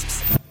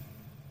podcasts,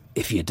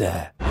 if you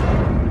dare.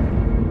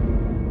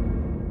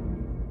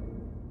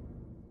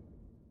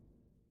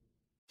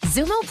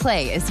 Xumo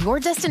Play is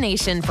your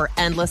destination for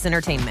endless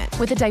entertainment.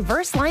 With a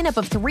diverse lineup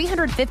of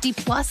 350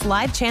 plus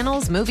live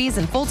channels, movies,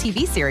 and full TV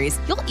series,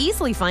 you'll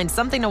easily find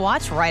something to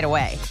watch right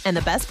away. And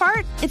the best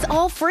part? It's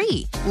all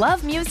free.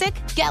 Love music?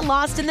 Get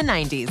lost in the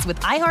 90s with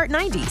iHeart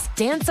 90s,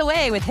 dance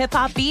away with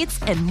hip-hop beats,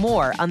 and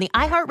more on the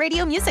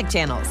iHeartRadio music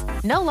channels.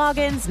 No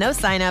logins, no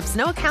signups,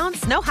 no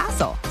accounts, no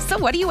hassle. So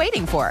what are you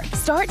waiting for?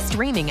 Start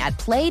streaming at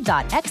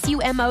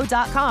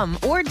play.xumo.com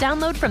or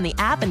download from the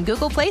app and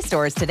Google Play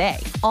stores today.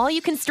 All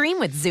you can stream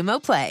with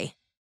Xumo Play.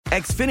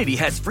 Xfinity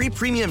has free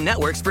premium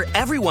networks for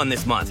everyone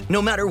this month,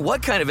 no matter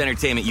what kind of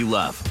entertainment you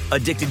love.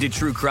 Addicted to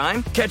true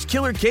crime? Catch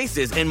killer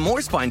cases and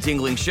more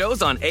spine-tingling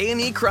shows on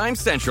A&E Crime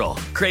Central.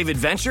 Crave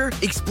adventure?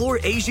 Explore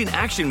Asian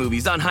action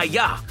movies on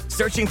Hi-YAH.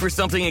 Searching for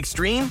something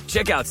extreme?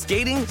 Check out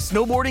skating,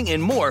 snowboarding,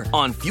 and more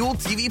on Fuel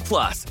TV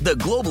Plus, the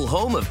global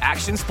home of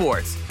action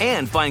sports.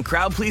 And find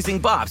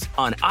crowd-pleasing bops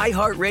on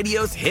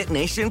iHeartRadio's Hit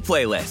Nation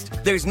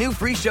playlist. There's new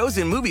free shows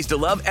and movies to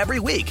love every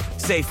week.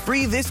 Say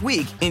free this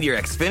week in your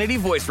Xfinity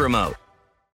voice remote.